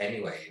about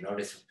anyway, you know,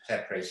 this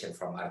separation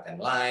from art and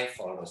life,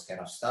 all those kind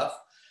of stuff.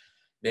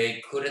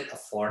 They couldn't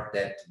afford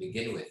that to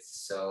begin with.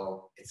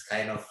 So it's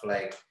kind of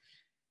like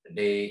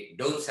they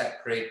don't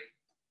separate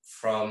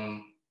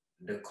from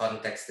the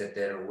context that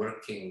they're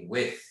working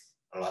with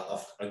a lot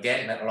of,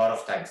 again, not a lot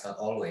of times, not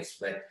always,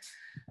 but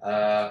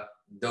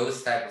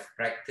those type of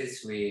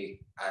practice we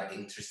are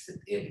interested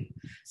in.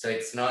 So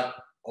it's not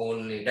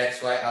only,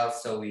 that's why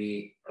also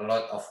a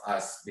lot of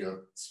us build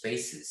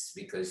spaces,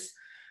 because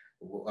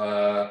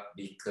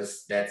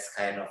that's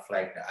kind of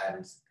like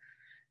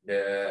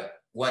the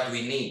what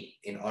we need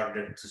in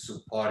order to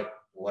support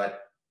what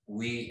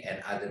we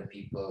and other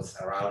peoples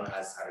around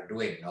us are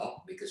doing,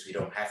 no? Because we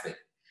don't have it.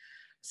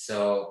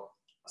 So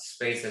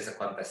space as a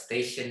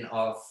contestation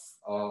of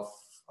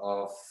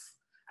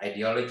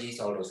ideologies,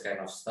 all those kind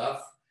of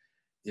stuff,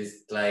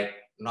 just like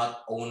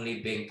not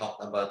only being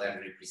talked about and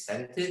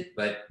represented,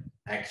 but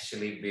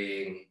actually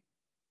being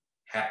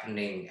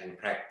happening and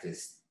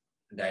practiced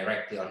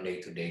directly on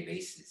day-to-day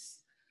basis.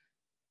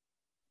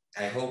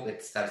 I hope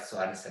it starts to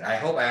answer. I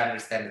hope I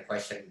understand the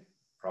question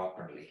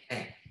properly.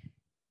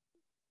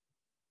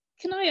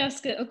 Can I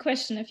ask a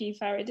question of you,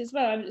 Farid, as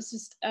well? I was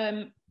just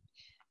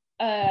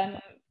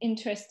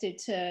interested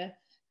to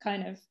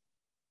kind of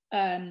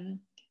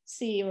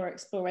see or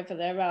explore whether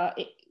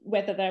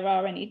there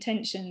are any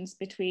tensions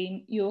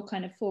between your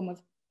kind of form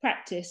of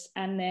practice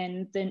and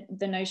then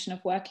the notion of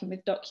working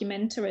with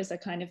Documenta as a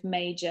kind of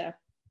major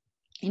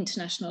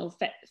international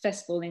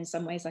festival, in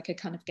some ways like a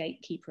kind of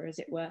gatekeeper, as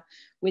it were,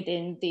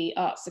 within the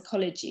arts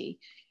ecology.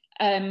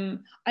 I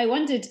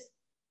wondered,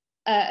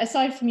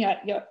 aside from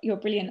your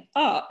brilliant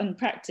art and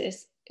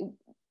practice,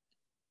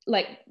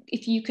 like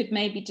if you could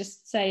maybe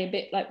just say a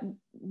bit like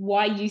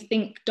why you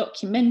think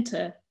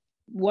Documenta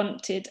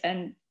wanted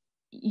and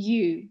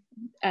you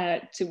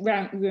to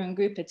Ruang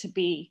Grupa to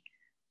be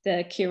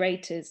the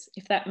curators,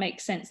 if that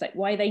makes sense, like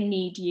why they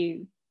need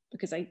you,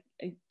 because I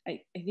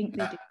think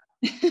they do.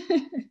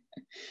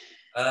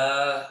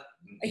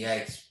 Yeah,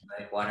 it's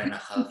like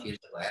 1.5 years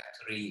ago. I have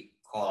to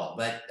recall,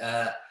 but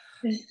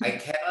I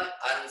cannot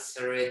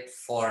answer it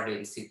for the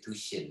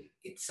institution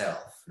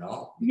itself,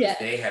 no, because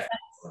they have their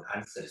own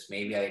answers.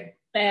 Maybe I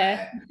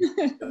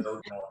don't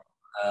know.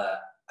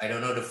 I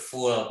don't know the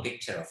full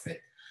picture of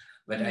it,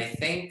 but I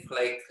think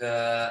like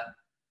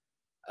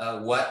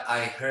what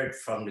I heard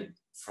from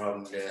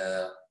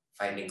the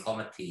finding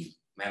committee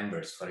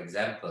members, for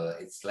example,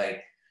 it's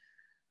like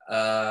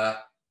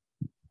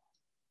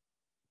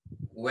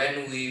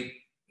when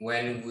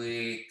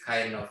we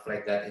kind of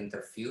like got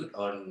interviewed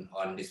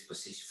on this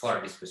position, for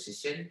this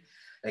position,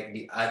 like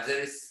the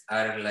others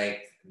are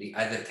like the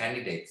other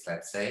candidates,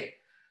 let's say,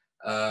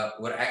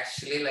 were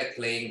actually like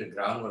laying the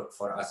groundwork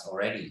for us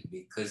already,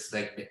 because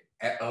like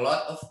a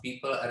lot of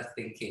people are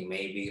thinking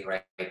maybe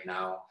right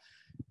now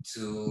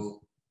to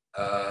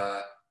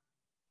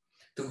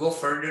go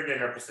further than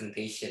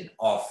representation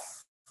of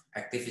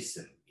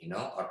activism, you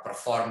know, or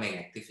performing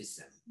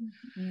activism.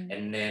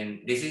 And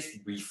then this is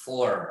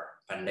before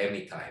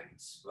pandemic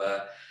times,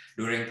 but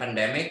during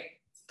pandemic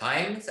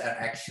times are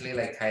actually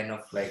like kind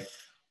of like,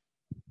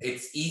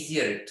 it's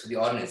easier, to be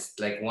honest.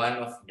 Like one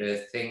of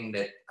the thing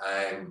that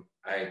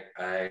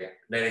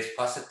that is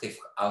positive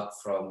out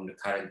from the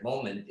current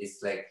moment is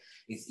like,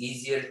 it's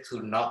easier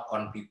to knock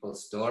on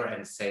people's door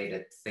and say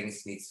that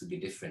things needs to be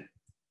different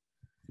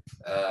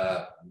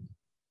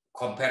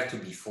compared to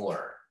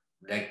before.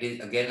 Like this,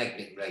 again,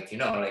 like you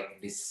know,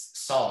 like this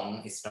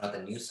song is not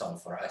a new song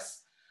for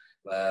us.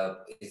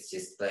 It's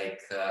just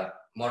like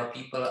more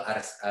people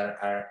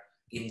are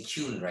in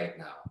tune right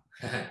now.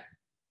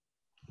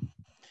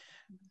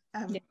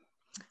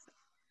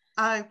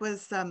 I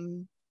was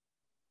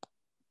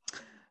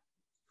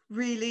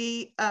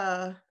really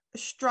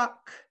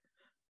struck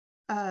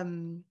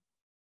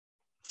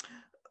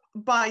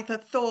by the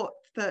thought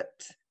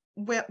that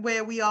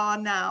where we are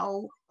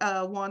now,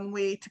 one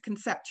way to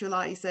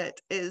conceptualize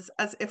it is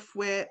as if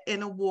we're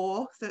in a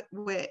war, that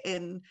we're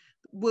in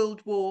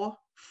World War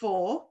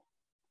IV.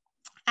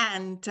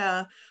 And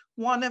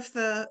one of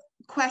the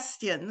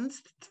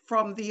questions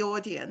from the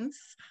audience,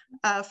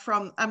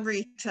 from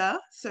Amrita,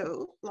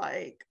 so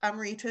like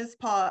Amrita is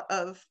part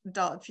of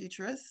Dard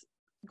Futurist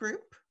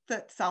group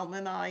that Salma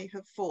and I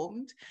have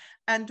formed,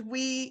 and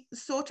we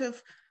sort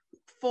of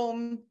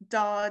formed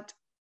Dard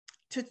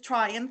to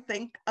try and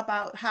think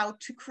about how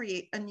to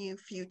create a new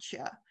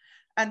future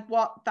and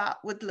what that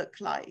would look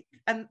like.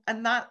 And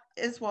that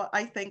is what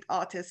I think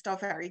artists are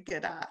very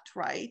good at,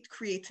 right?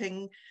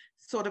 Creating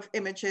sort of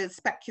images,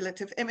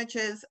 speculative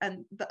images,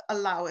 and that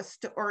allow us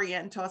to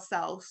orient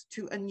ourselves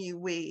to a new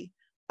way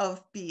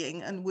of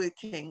being and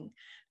working.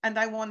 And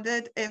I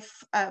wondered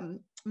if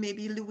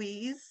maybe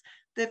Louise,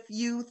 if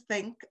you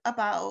think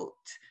about,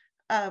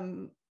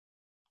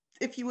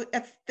 if you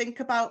think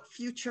about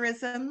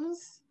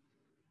futurisms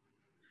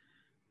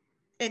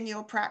in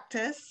your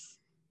practice,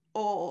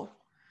 or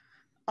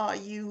are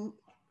you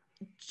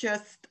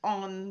just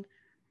on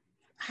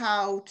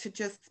how to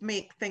just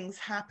make things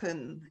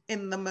happen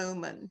in the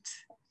moment.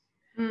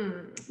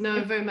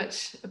 No, very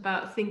much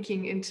about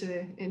thinking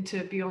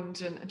into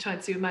beyond and trying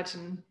to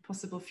imagine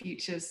possible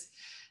futures.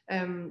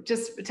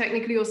 Just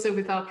technically also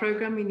with our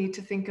program, we need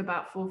to think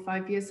about 4 or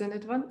 5 years in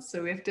advance.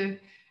 So we have to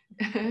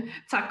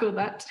tackle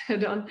that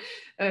head on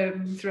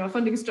through our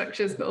funding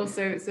structures, but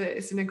also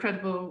it's an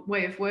incredible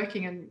way of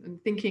working and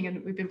thinking,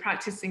 and we've been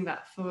practicing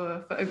that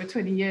for over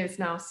 20 years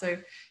now. So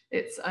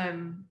it's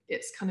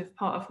kind of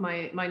part of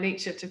my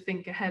nature to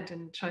think ahead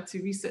and try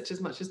to research as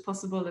much as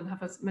possible and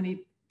have as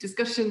many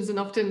discussions. And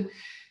often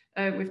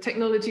with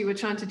technology, we're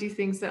trying to do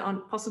things that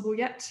aren't possible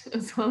yet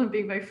as well, and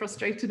being very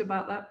frustrated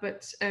about that.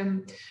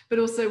 But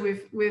also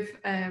with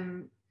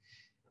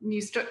new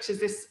structures,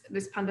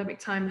 this pandemic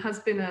time has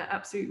been an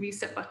absolute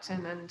reset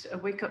button and a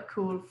wake-up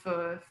call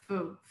for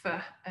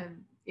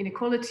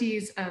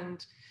inequalities,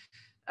 and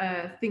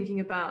thinking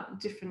about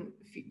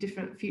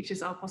different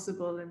futures are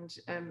possible.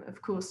 And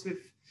of course,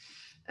 with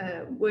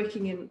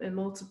working in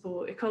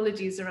multiple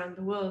ecologies around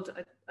the world,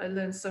 I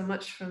learned so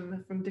much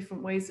from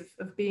different ways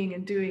of being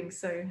and doing.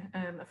 So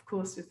of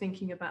course, we're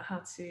thinking about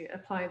how to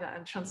apply that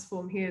and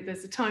transform here.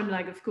 There's a time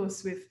lag, of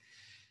course, with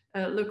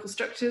local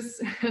structures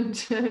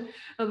and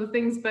other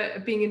things,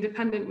 but being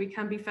independent, we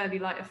can be fairly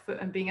light of foot,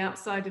 and being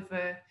outside of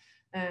a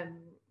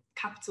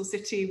capital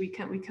city, we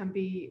can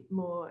be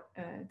more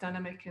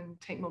dynamic and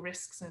take more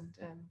risks and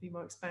be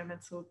more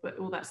experimental. But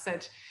all that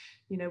said,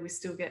 you know, we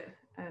still get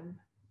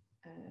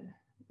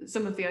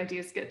some of the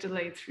ideas get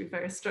delayed through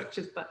various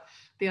structures, but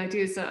the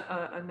ideas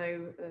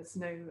there's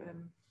no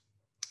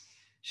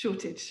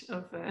shortage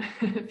of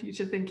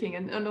future thinking,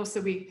 and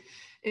also we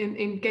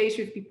engage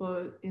with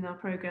people in our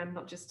program,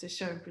 not just to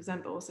show and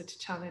present, but also to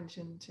challenge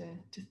and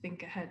to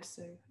think ahead.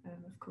 So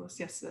of course,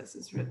 yes, this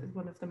is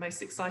one of the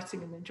most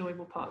exciting and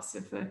enjoyable parts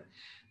of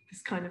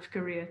this kind of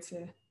career,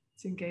 to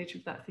engage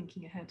with that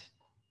thinking ahead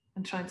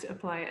and trying to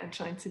apply it and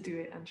trying to do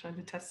it and trying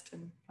to test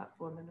and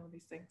platform and all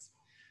these things.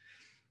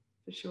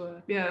 For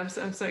sure. Yeah,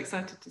 I'm so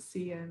excited to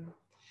see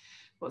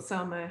what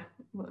Salma,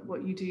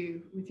 what you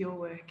do with your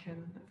work,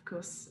 and of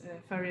course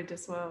Farid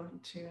as well,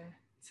 to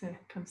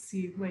kind of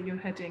see where you're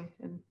heading,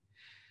 and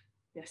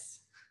yes,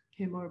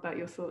 hear more about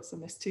your thoughts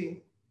on this too.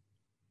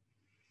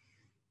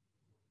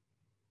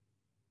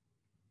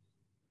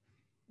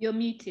 You're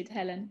muted,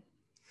 Helen.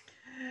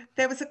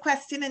 There was a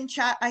question in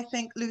chat I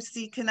think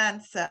Lucy can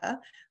answer,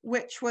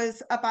 which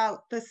was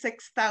about the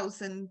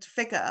 6,000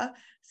 figure.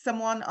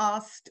 Someone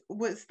asked,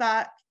 was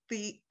that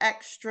the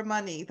extra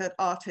money that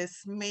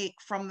artists make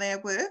from their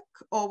work,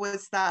 or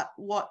was that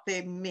what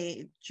they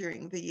made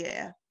during the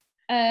year?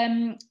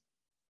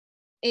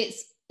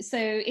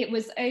 It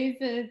was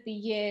over the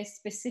year,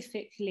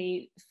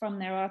 specifically from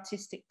their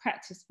artistic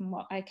practice, from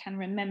what I can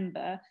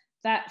remember.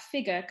 That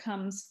figure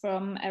comes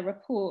from a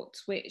report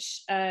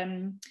which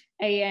AN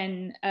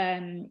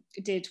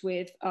did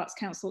with Arts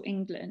Council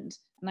England,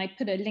 and I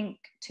put a link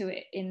to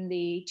it in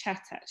the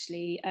chat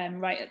actually,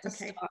 right at the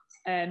start,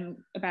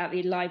 about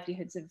the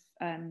livelihoods of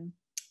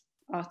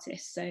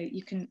artists. So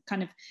you can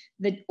kind of,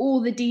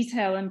 all the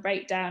detail and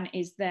breakdown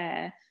is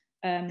there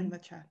in the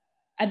chat.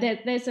 And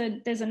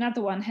there's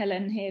another one,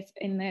 Helen, here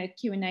in the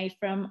Q&A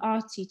from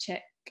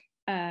Articheck.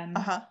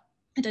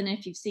 I don't know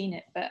if you've seen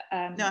it, but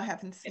no, I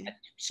haven't seen it.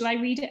 Shall I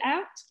read it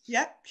out?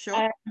 Yeah,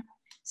 sure.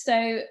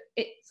 So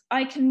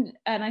I think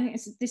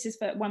this is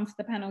for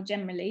the panel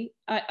generally.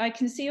 I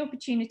can see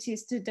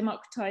opportunities to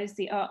democratize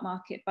the art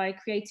market by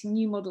creating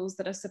new models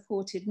that are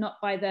supported not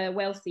by the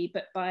wealthy,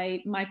 but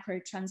by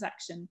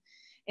microtransaction,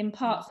 in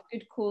part for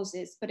good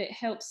causes, but it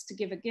helps to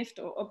give a gift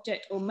or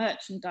object or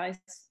merchandise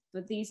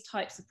for these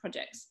types of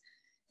projects.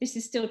 This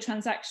is still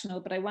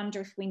transactional, but I wonder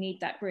if we need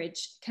that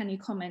bridge. Can you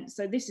comment?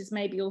 So this is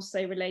maybe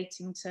also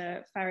relating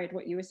to Farid,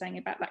 what you were saying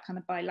about that kind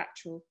of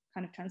bilateral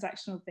kind of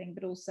transactional thing,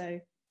 but also,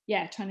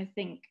 yeah, trying to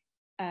think,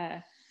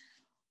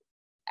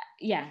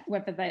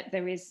 whether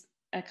there is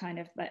a kind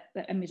of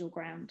a middle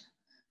ground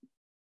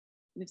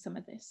with some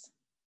of this.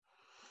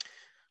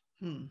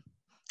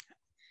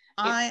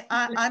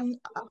 I'm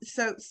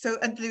so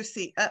and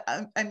Lucy,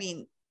 I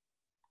mean,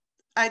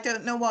 I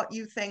don't know what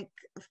you think,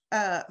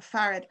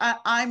 Farid.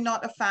 I'm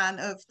not a fan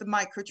of the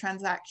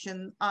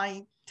microtransaction.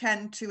 I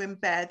tend to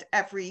embed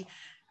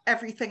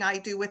everything I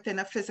do within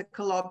a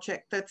physical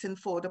object that's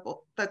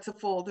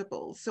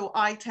affordable. So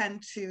I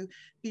tend to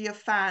be a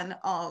fan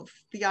of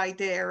the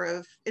idea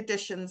of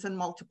editions and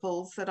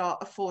multiples that are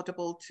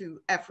affordable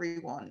to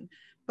everyone.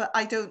 But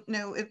I don't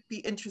know, it'd be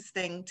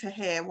interesting to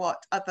hear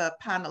what other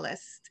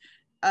panelists,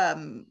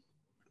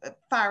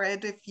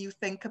 Farid, if you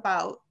think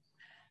about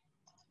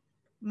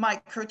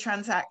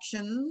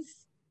microtransactions.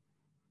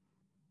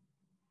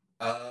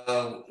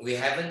 We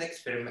haven't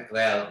experimented.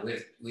 Well,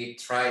 we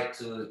tried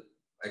to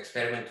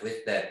experiment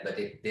with that, but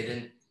it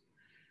didn't.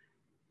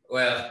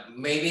 Well,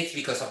 maybe it's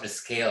because of the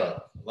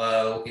scale.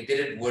 Well, it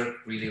didn't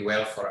work really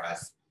well for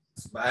us.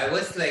 But I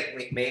was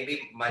like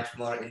maybe much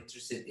more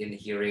interested in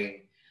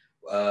hearing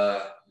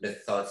the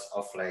thoughts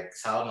of like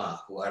Salma,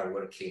 who are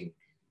working,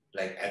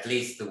 like at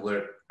least the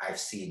work I've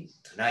seen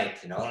tonight.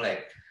 You know,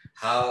 like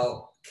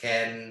how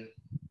can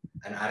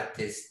an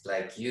artist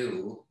like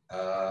you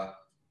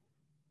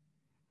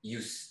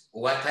use?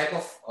 What type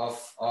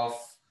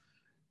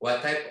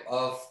what type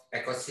of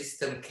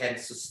ecosystem can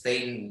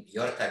sustain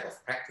your type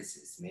of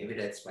practices? Maybe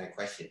that's my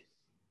question.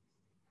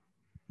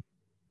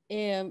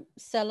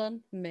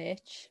 Selling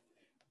merch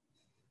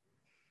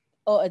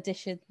or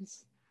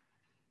editions.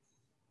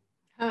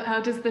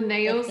 How does the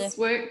nails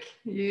work?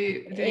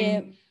 You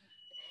doing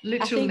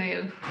literal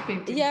nail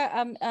painting?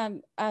 Yeah,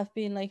 I've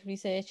been like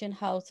researching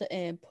how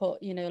to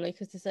put, you know, like,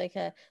 because there's like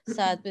a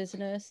side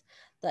business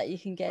that you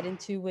can get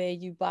into where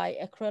you buy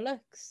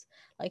acrylics,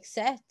 like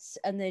sets,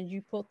 and then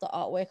you put the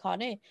artwork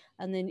on it,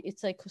 and then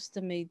it's like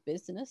custom made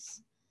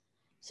business.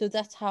 So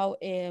that's how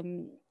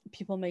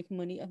people make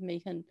money of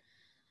making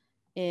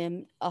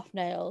off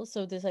nails.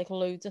 So there's like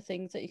loads of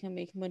things that you can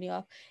make money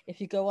off.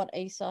 If you go on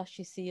ASOS,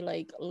 you see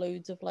like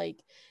loads of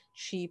like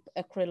cheap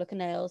acrylic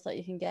nails that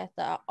you can get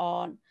that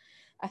aren't.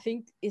 I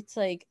think it's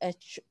like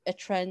a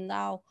trend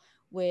now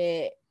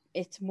where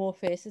it's more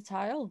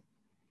versatile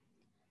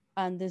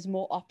and there's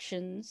more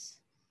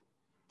options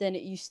than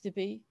it used to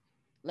be.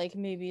 Like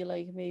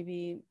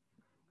maybe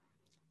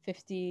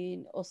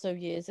 15 or so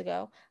years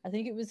ago. I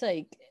think it was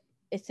like,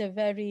 it's a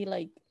very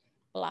like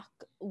Black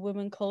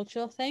women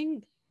culture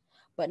thing,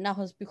 but now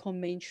has become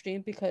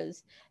mainstream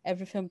because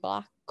everything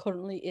Black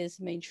currently is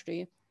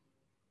mainstream.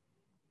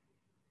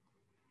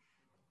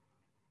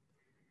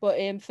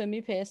 But for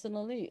me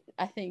personally,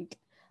 I think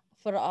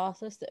for an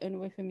artist, the only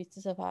way for me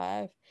to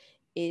survive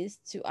is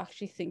to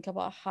actually think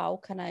about how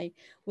can I,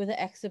 with an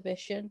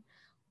exhibition,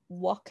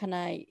 what can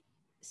I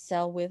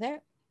sell with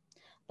it?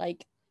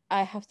 Like,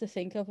 I have to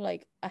think of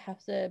like, I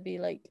have to be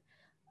like,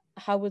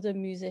 how would a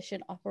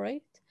musician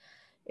operate?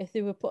 If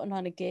they were putting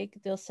on a gig,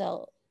 they'll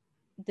sell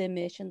their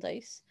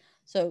merchandise.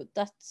 So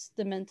that's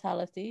the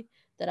mentality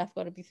that I've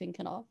got to be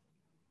thinking of.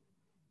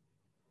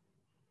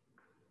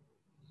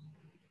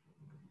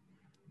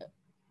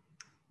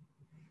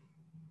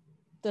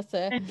 That's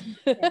it.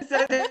 I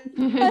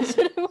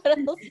don't know what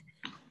else.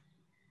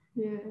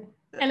 Yeah.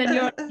 Helen,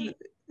 you're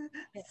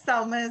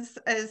Salma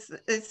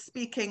is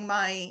speaking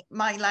my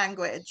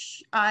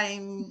language.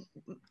 I'm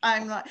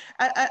like,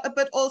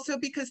 but also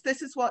because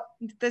this is what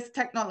this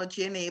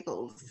technology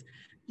enables.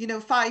 You know,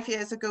 5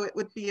 years ago, it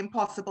would be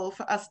impossible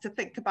for us to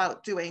think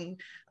about doing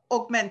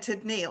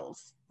augmented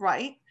nails,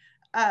 right?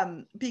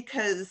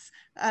 Because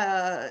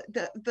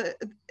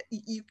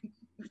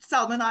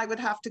Salma and I would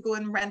have to go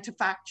and rent a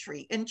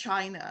factory in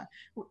China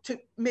to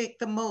make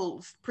the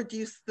molds,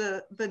 produce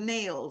the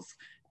nails,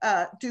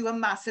 do a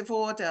massive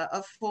order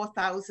of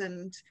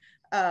 4,000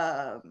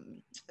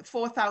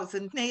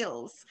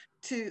 nails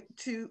to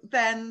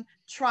then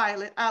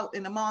trial it out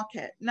in a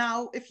market.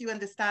 Now, if you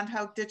understand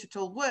how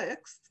digital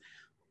works,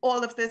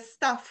 all of this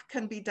stuff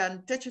can be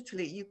done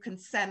digitally. You can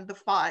send the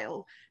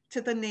file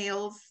to the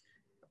nails,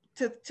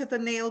 to the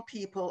nail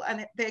people,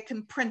 and they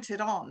can print it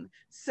on.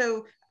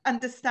 So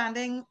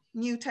understanding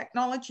new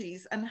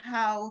technologies and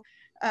how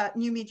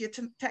new media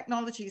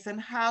technologies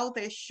and how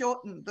they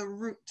shorten the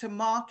route to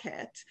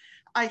market,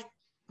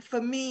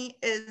 for me,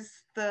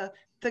 is the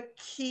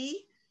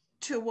key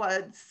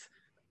towards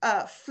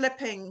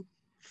flipping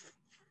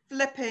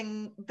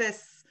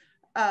this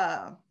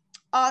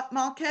art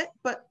market.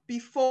 But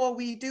before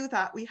we do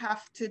that, we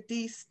have to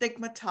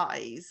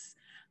destigmatize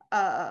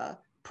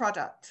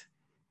product.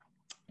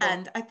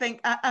 And I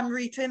think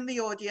Amrita in the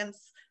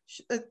audience,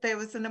 there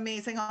was an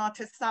amazing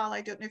artist, Sal,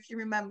 I don't know if you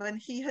remember, and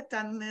he had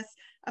done this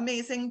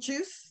amazing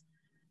juice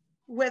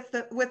with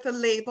a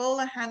label,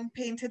 a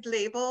hand-painted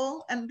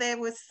label, and they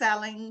were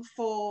selling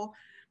for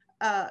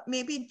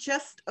maybe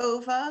just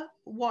over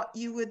what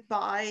you would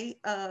buy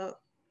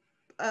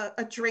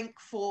a drink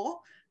for.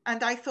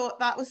 And I thought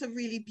that was a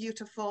really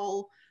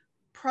beautiful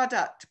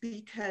product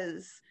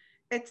because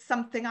it's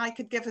something I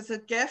could give as a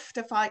gift.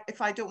 If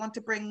I don't want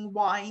to bring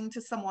wine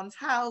to someone's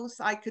house,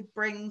 I could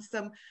bring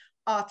some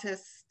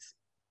artist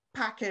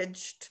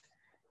packaged,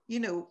 you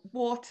know,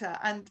 water.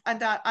 And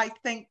I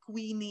think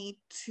we need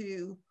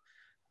to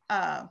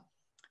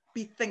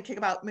be thinking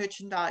about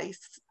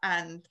merchandise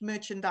and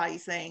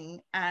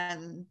merchandising.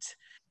 And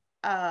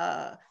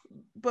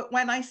but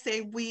when I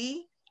say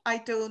we, I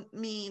don't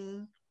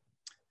mean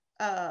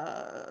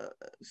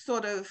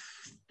sort of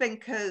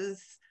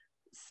thinkers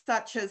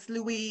such as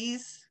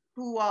Louise,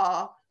 who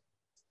are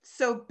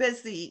so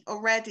busy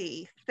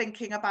already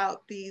thinking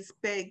about these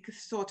big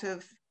sort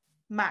of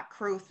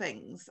macro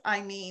things.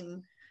 I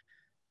mean,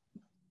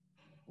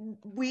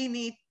 we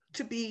need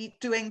to be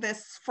doing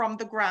this from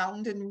the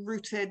ground and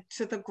rooted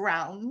to the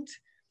ground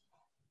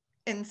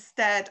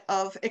instead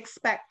of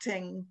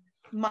expecting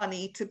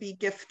money to be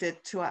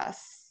gifted to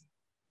us.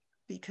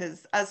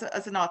 Because as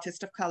an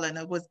artist of color and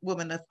a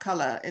woman of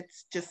color,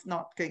 it's just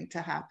not going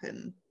to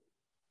happen.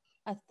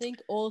 I think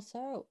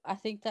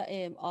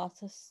that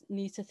artists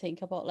need to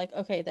think about, like,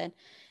 okay, then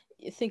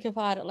think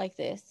about it like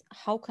this: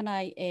 how can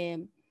I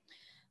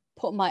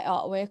put my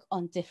artwork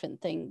on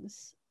different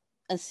things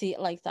and see it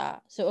like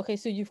that? So okay,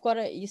 so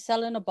you're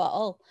selling a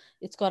bottle,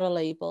 it's got a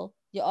label,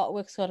 your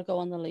artwork's got to go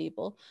on the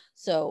label.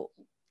 So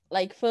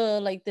like for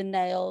like the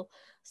nail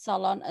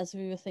salon, as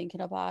we were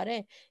thinking about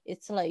it,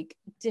 it's like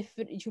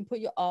different, you can put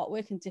your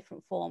artwork in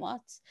different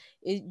formats,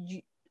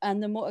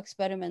 and the more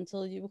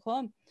experimental you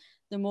become,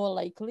 the more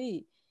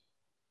likely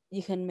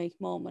you can make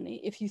more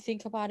money, if you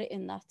think about it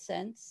in that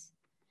sense.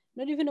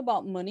 Not even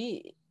about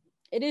money,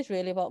 it is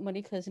really about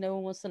money, because no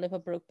one wants to live a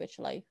broke bitch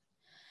life.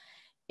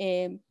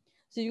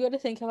 So you got to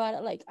think about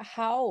it like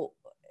how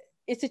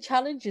it's a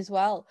challenge as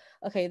well.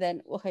 Okay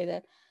then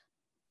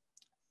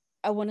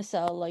I want to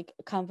sell like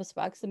canvas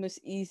bags, the most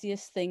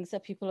easiest things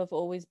that people have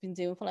always been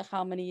doing for like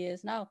how many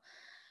years now.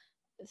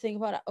 Think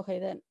about it. Okay,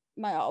 then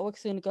my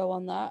artwork's going to go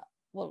on that.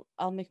 Well,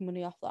 I'll make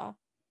money off that.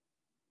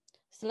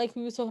 So like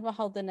we were talking about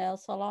how the nail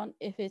salon,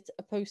 if it's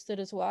posted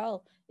as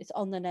well, it's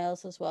on the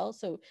nails as well.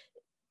 So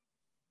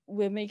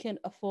we're making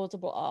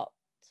affordable art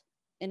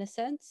in a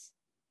sense.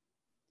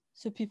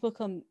 So people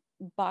can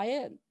buy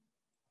it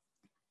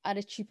at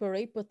a cheaper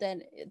rate, but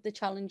then the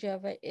challenge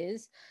of it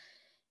is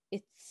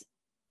it's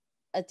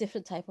a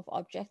different type of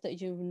object that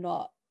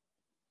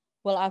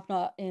I've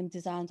not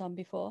designed on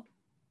before.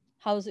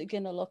 How is it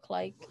going to look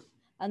like?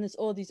 And there's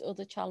all these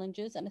other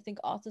challenges, and I think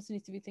artists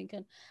need to be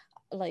thinking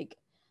like,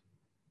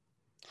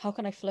 how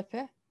can I flip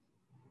it?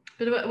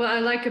 But what I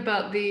like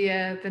about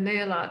the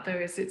nail art though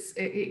is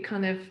it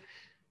kind of,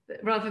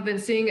 rather than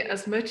seeing it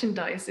as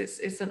merchandise,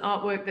 it's an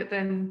artwork that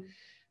then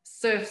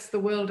serves the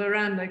world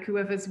around, like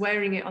whoever's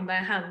wearing it on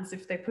their hands,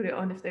 if they put it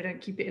on, if they don't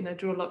keep it in a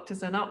drawer locked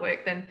as an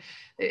artwork, then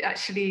it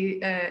actually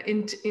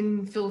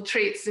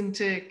infiltrates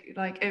into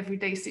like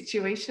everyday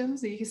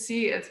situations. So you can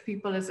see it as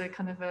people as a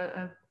kind of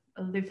a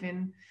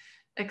living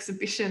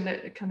exhibition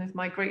that kind of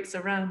migrates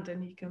around,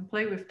 and you can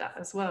play with that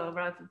as well,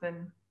 rather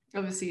than,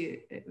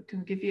 obviously it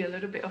can give you a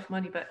little bit of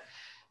money, but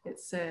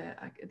it's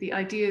the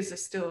ideas are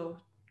still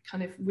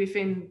kind of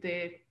within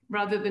the,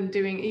 rather than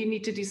doing, you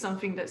need to do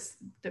something that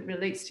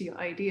relates to your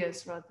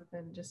ideas rather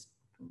than just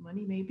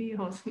money maybe,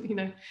 or you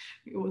know,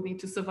 we all need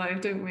to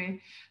survive, don't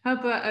we? How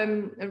about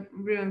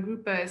Ruan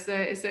Grupa, is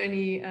there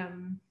any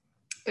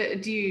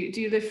do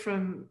you live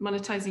from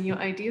monetizing your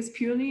ideas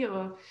purely,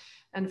 or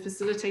and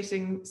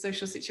facilitating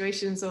social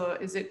situations, or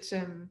is it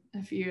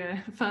have you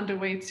found a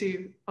way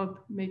to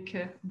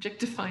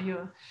objectify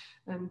your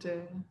and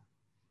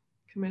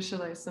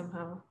commercialize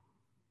somehow?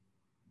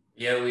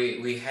 Yeah,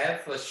 we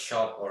have a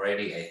shop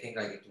already. I think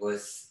like it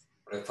was,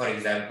 like, for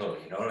example,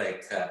 you know,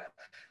 like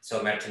so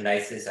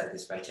merchandises,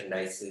 artist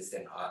merchandises,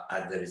 and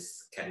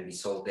others can be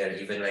sold there.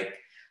 Even like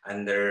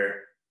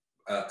under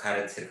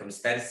current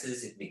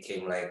circumstances, it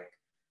became like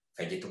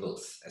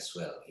vegetables as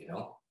well, you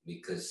know,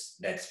 because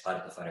that's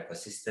part of our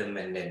ecosystem.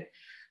 And then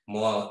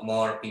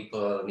more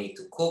people need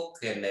to cook,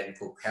 and then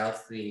cook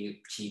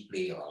healthy,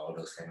 cheaply, all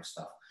those kind of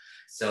stuff.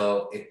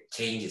 So it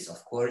changes,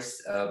 of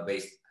course,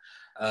 based.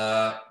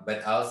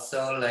 But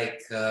also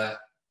like I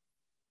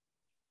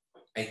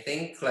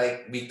think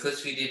like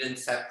because we didn't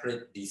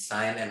separate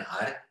design and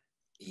art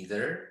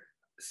either,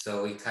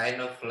 so we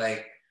kind of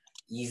like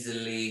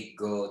easily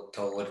go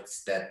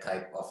towards that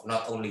type of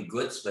not only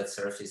goods but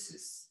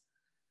services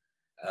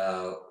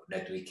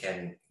that we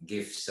can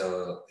give.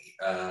 So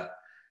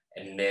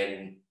and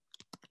then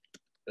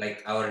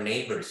like our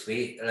neighbors,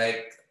 we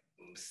like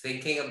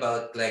thinking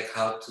about like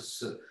how to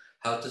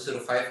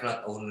survive,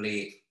 not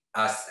only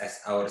us as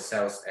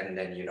ourselves, and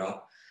then you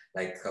know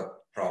like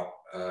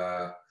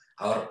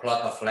our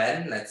plot of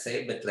land, let's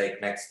say, but like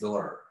next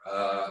door,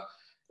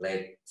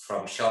 like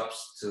from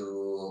shops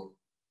to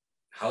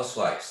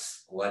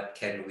housewives, what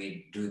can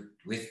we do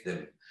with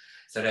them?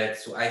 So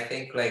that's, I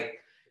think, like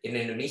in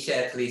Indonesia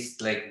at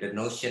least, like the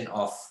notion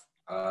of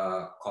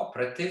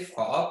cooperative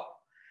co-op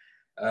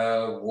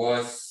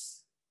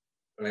was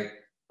like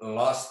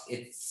lost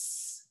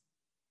its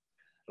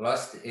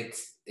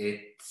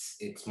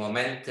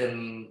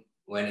momentum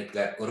when it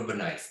got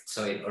urbanized.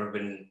 So in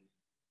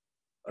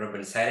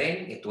urban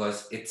setting,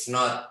 it's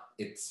not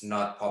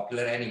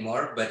popular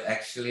anymore. But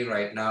actually,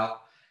 right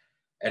now,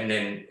 and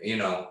then you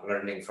know,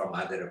 learning from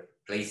other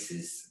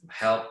places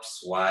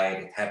helps why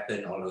it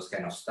happened, all those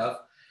kind of stuff.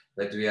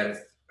 But we are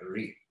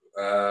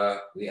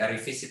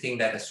revisiting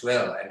that as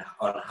well, and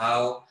on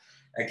how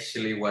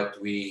actually what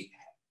we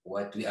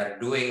are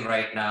doing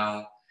right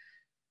now,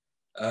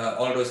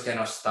 all those kind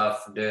of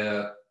stuff.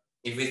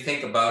 If we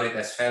think about it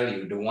as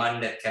value, the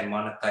one that can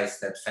monetize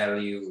that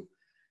value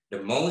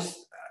the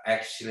most,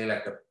 actually,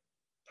 like the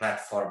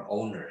platform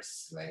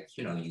owners, like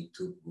you know,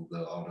 YouTube,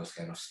 Google, all those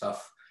kind of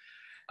stuff.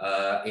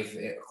 If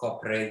a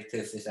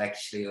cooperative is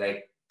actually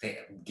like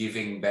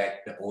giving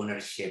back the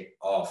ownership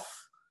of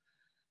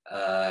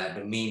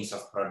the means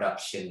of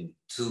production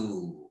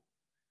to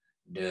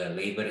the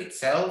labor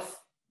itself,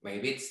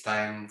 maybe it's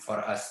time for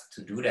us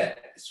to do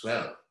that as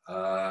well.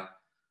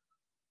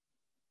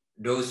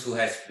 Those who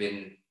has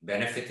been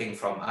benefiting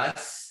from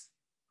us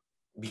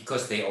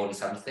because they own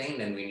something,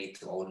 then we need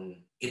to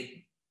own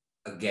it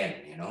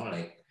again, you know,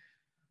 like,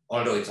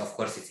 although it's, of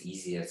course, it's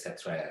easier,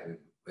 etc.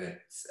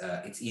 But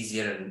it's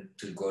easier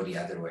to go the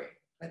other way,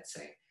 let's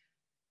say.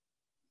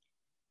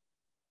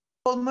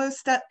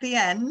 Almost at the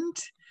end.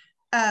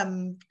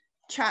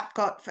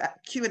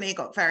 Q&A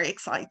got very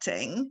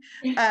exciting.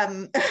 But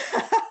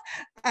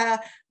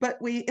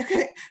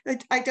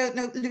I don't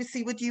know,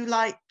 Lucy, would you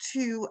like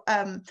to,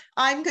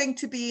 I'm going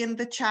to be in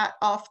the chat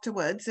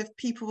afterwards if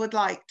people would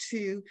like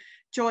to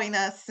join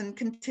us and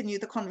continue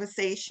the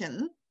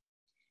conversation.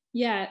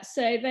 Yeah,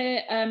 so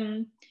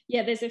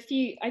there's a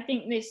few. I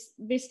think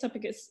this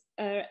topic is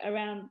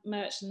around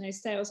merch and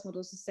those sales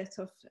models to set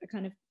off a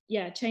kind of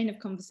chain of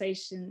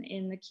conversation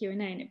in the Q&A,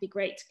 and it'd be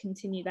great to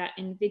continue that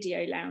in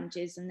video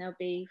lounges, and there'll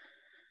be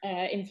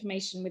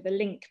information with a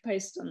link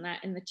posted on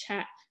that in the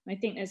chat. And I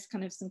think there's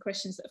kind of some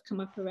questions that have come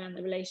up around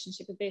the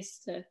relationship of this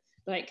to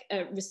like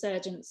a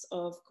resurgence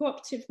of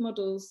cooperative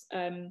models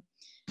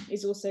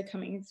is also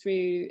coming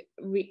through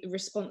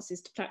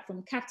responses to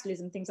platform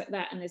capitalism, things like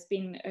that. And there's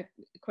been a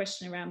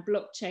question around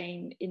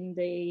blockchain in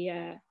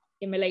the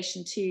in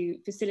relation to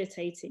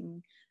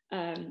facilitating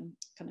kind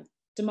of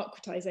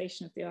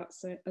democratization of the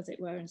arts, as it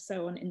were, and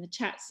so on in the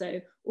chat. So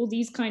all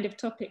these kind of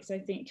topics, I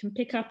think, can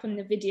pick up in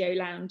the video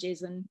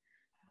lounges and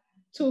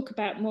talk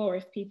about more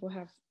if people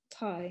have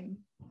time.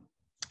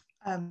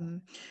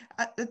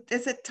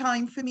 Is it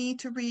time for me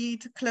to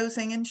read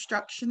closing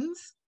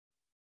instructions?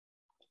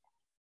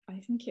 I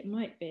think it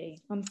might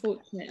be,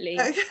 unfortunately.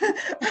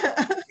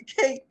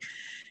 Okay.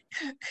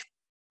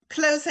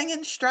 Closing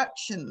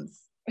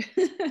instructions.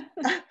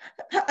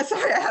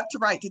 Sorry, I have to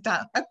write it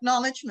down.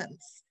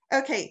 Acknowledgements.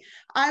 Okay,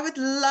 I would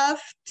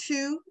love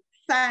to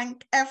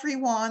thank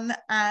everyone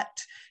at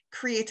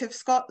Creative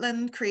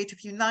Scotland, Creative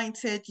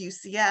United,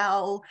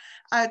 UCL.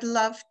 I'd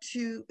love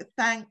to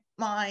thank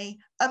my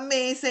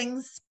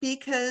amazing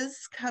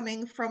speakers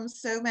coming from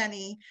so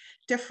many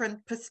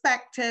different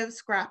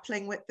perspectives,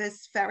 grappling with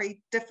this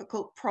very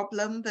difficult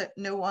problem that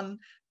no one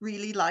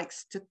really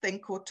likes to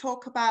think or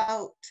talk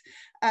about.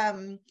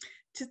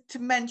 To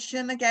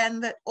mention again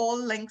that all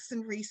links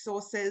and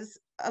resources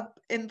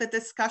in the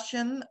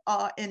discussion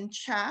are in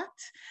chat,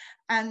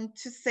 and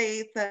to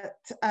say that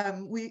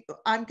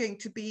I'm going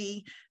to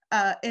be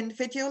in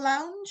video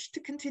lounge to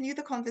continue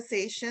the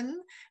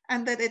conversation,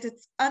 and that it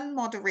is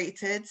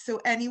unmoderated,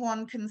 so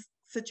anyone can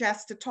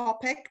suggest a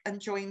topic and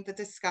join the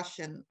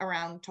discussion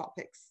around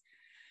topics.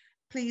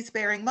 Please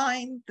bear in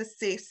mind the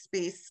safe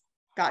space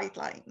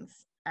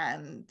guidelines.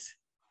 And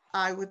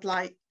I would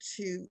like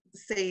to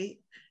say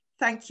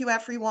thank you,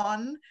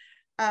 everyone.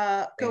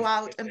 Go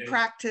out and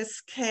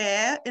practice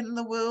care in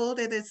the world.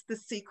 It is the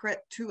secret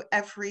to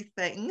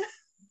everything.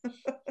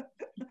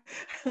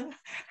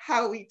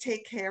 How we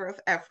take care of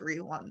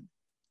everyone.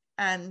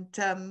 And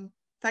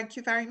thank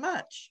you very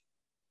much.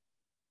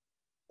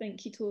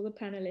 Thank you to all the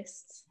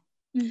panelists.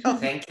 Oh,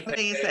 thank you.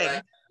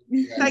 Amazing.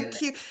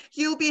 Thank you.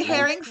 You'll be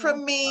hearing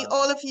from me,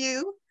 all of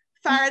you.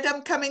 Farad,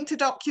 I'm coming to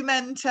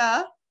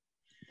Documenta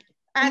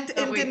and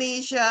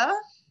Indonesia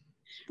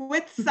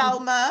with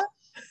Salma.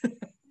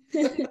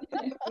 Please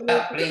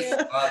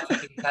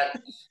keep in touch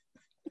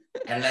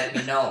and let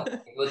me know.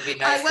 It would be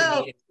nice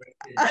to meet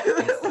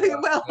you. We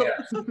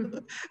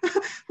will.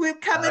 We'll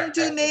come and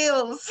do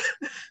nails.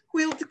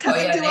 We'll come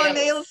and do our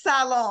nail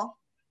salon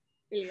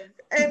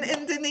in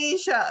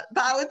Indonesia.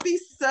 That would be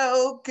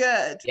so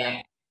good.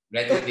 Yeah,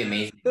 that would be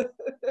amazing.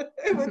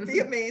 It would be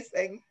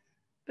amazing.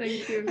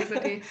 Thank you,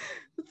 everybody.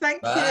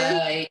 Thank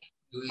Bye.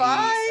 you.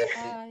 Bye.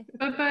 Bye.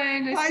 Bye-bye.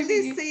 Nice Bye, to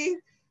meet you. Lucy.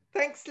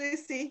 Thanks,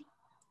 Lucy.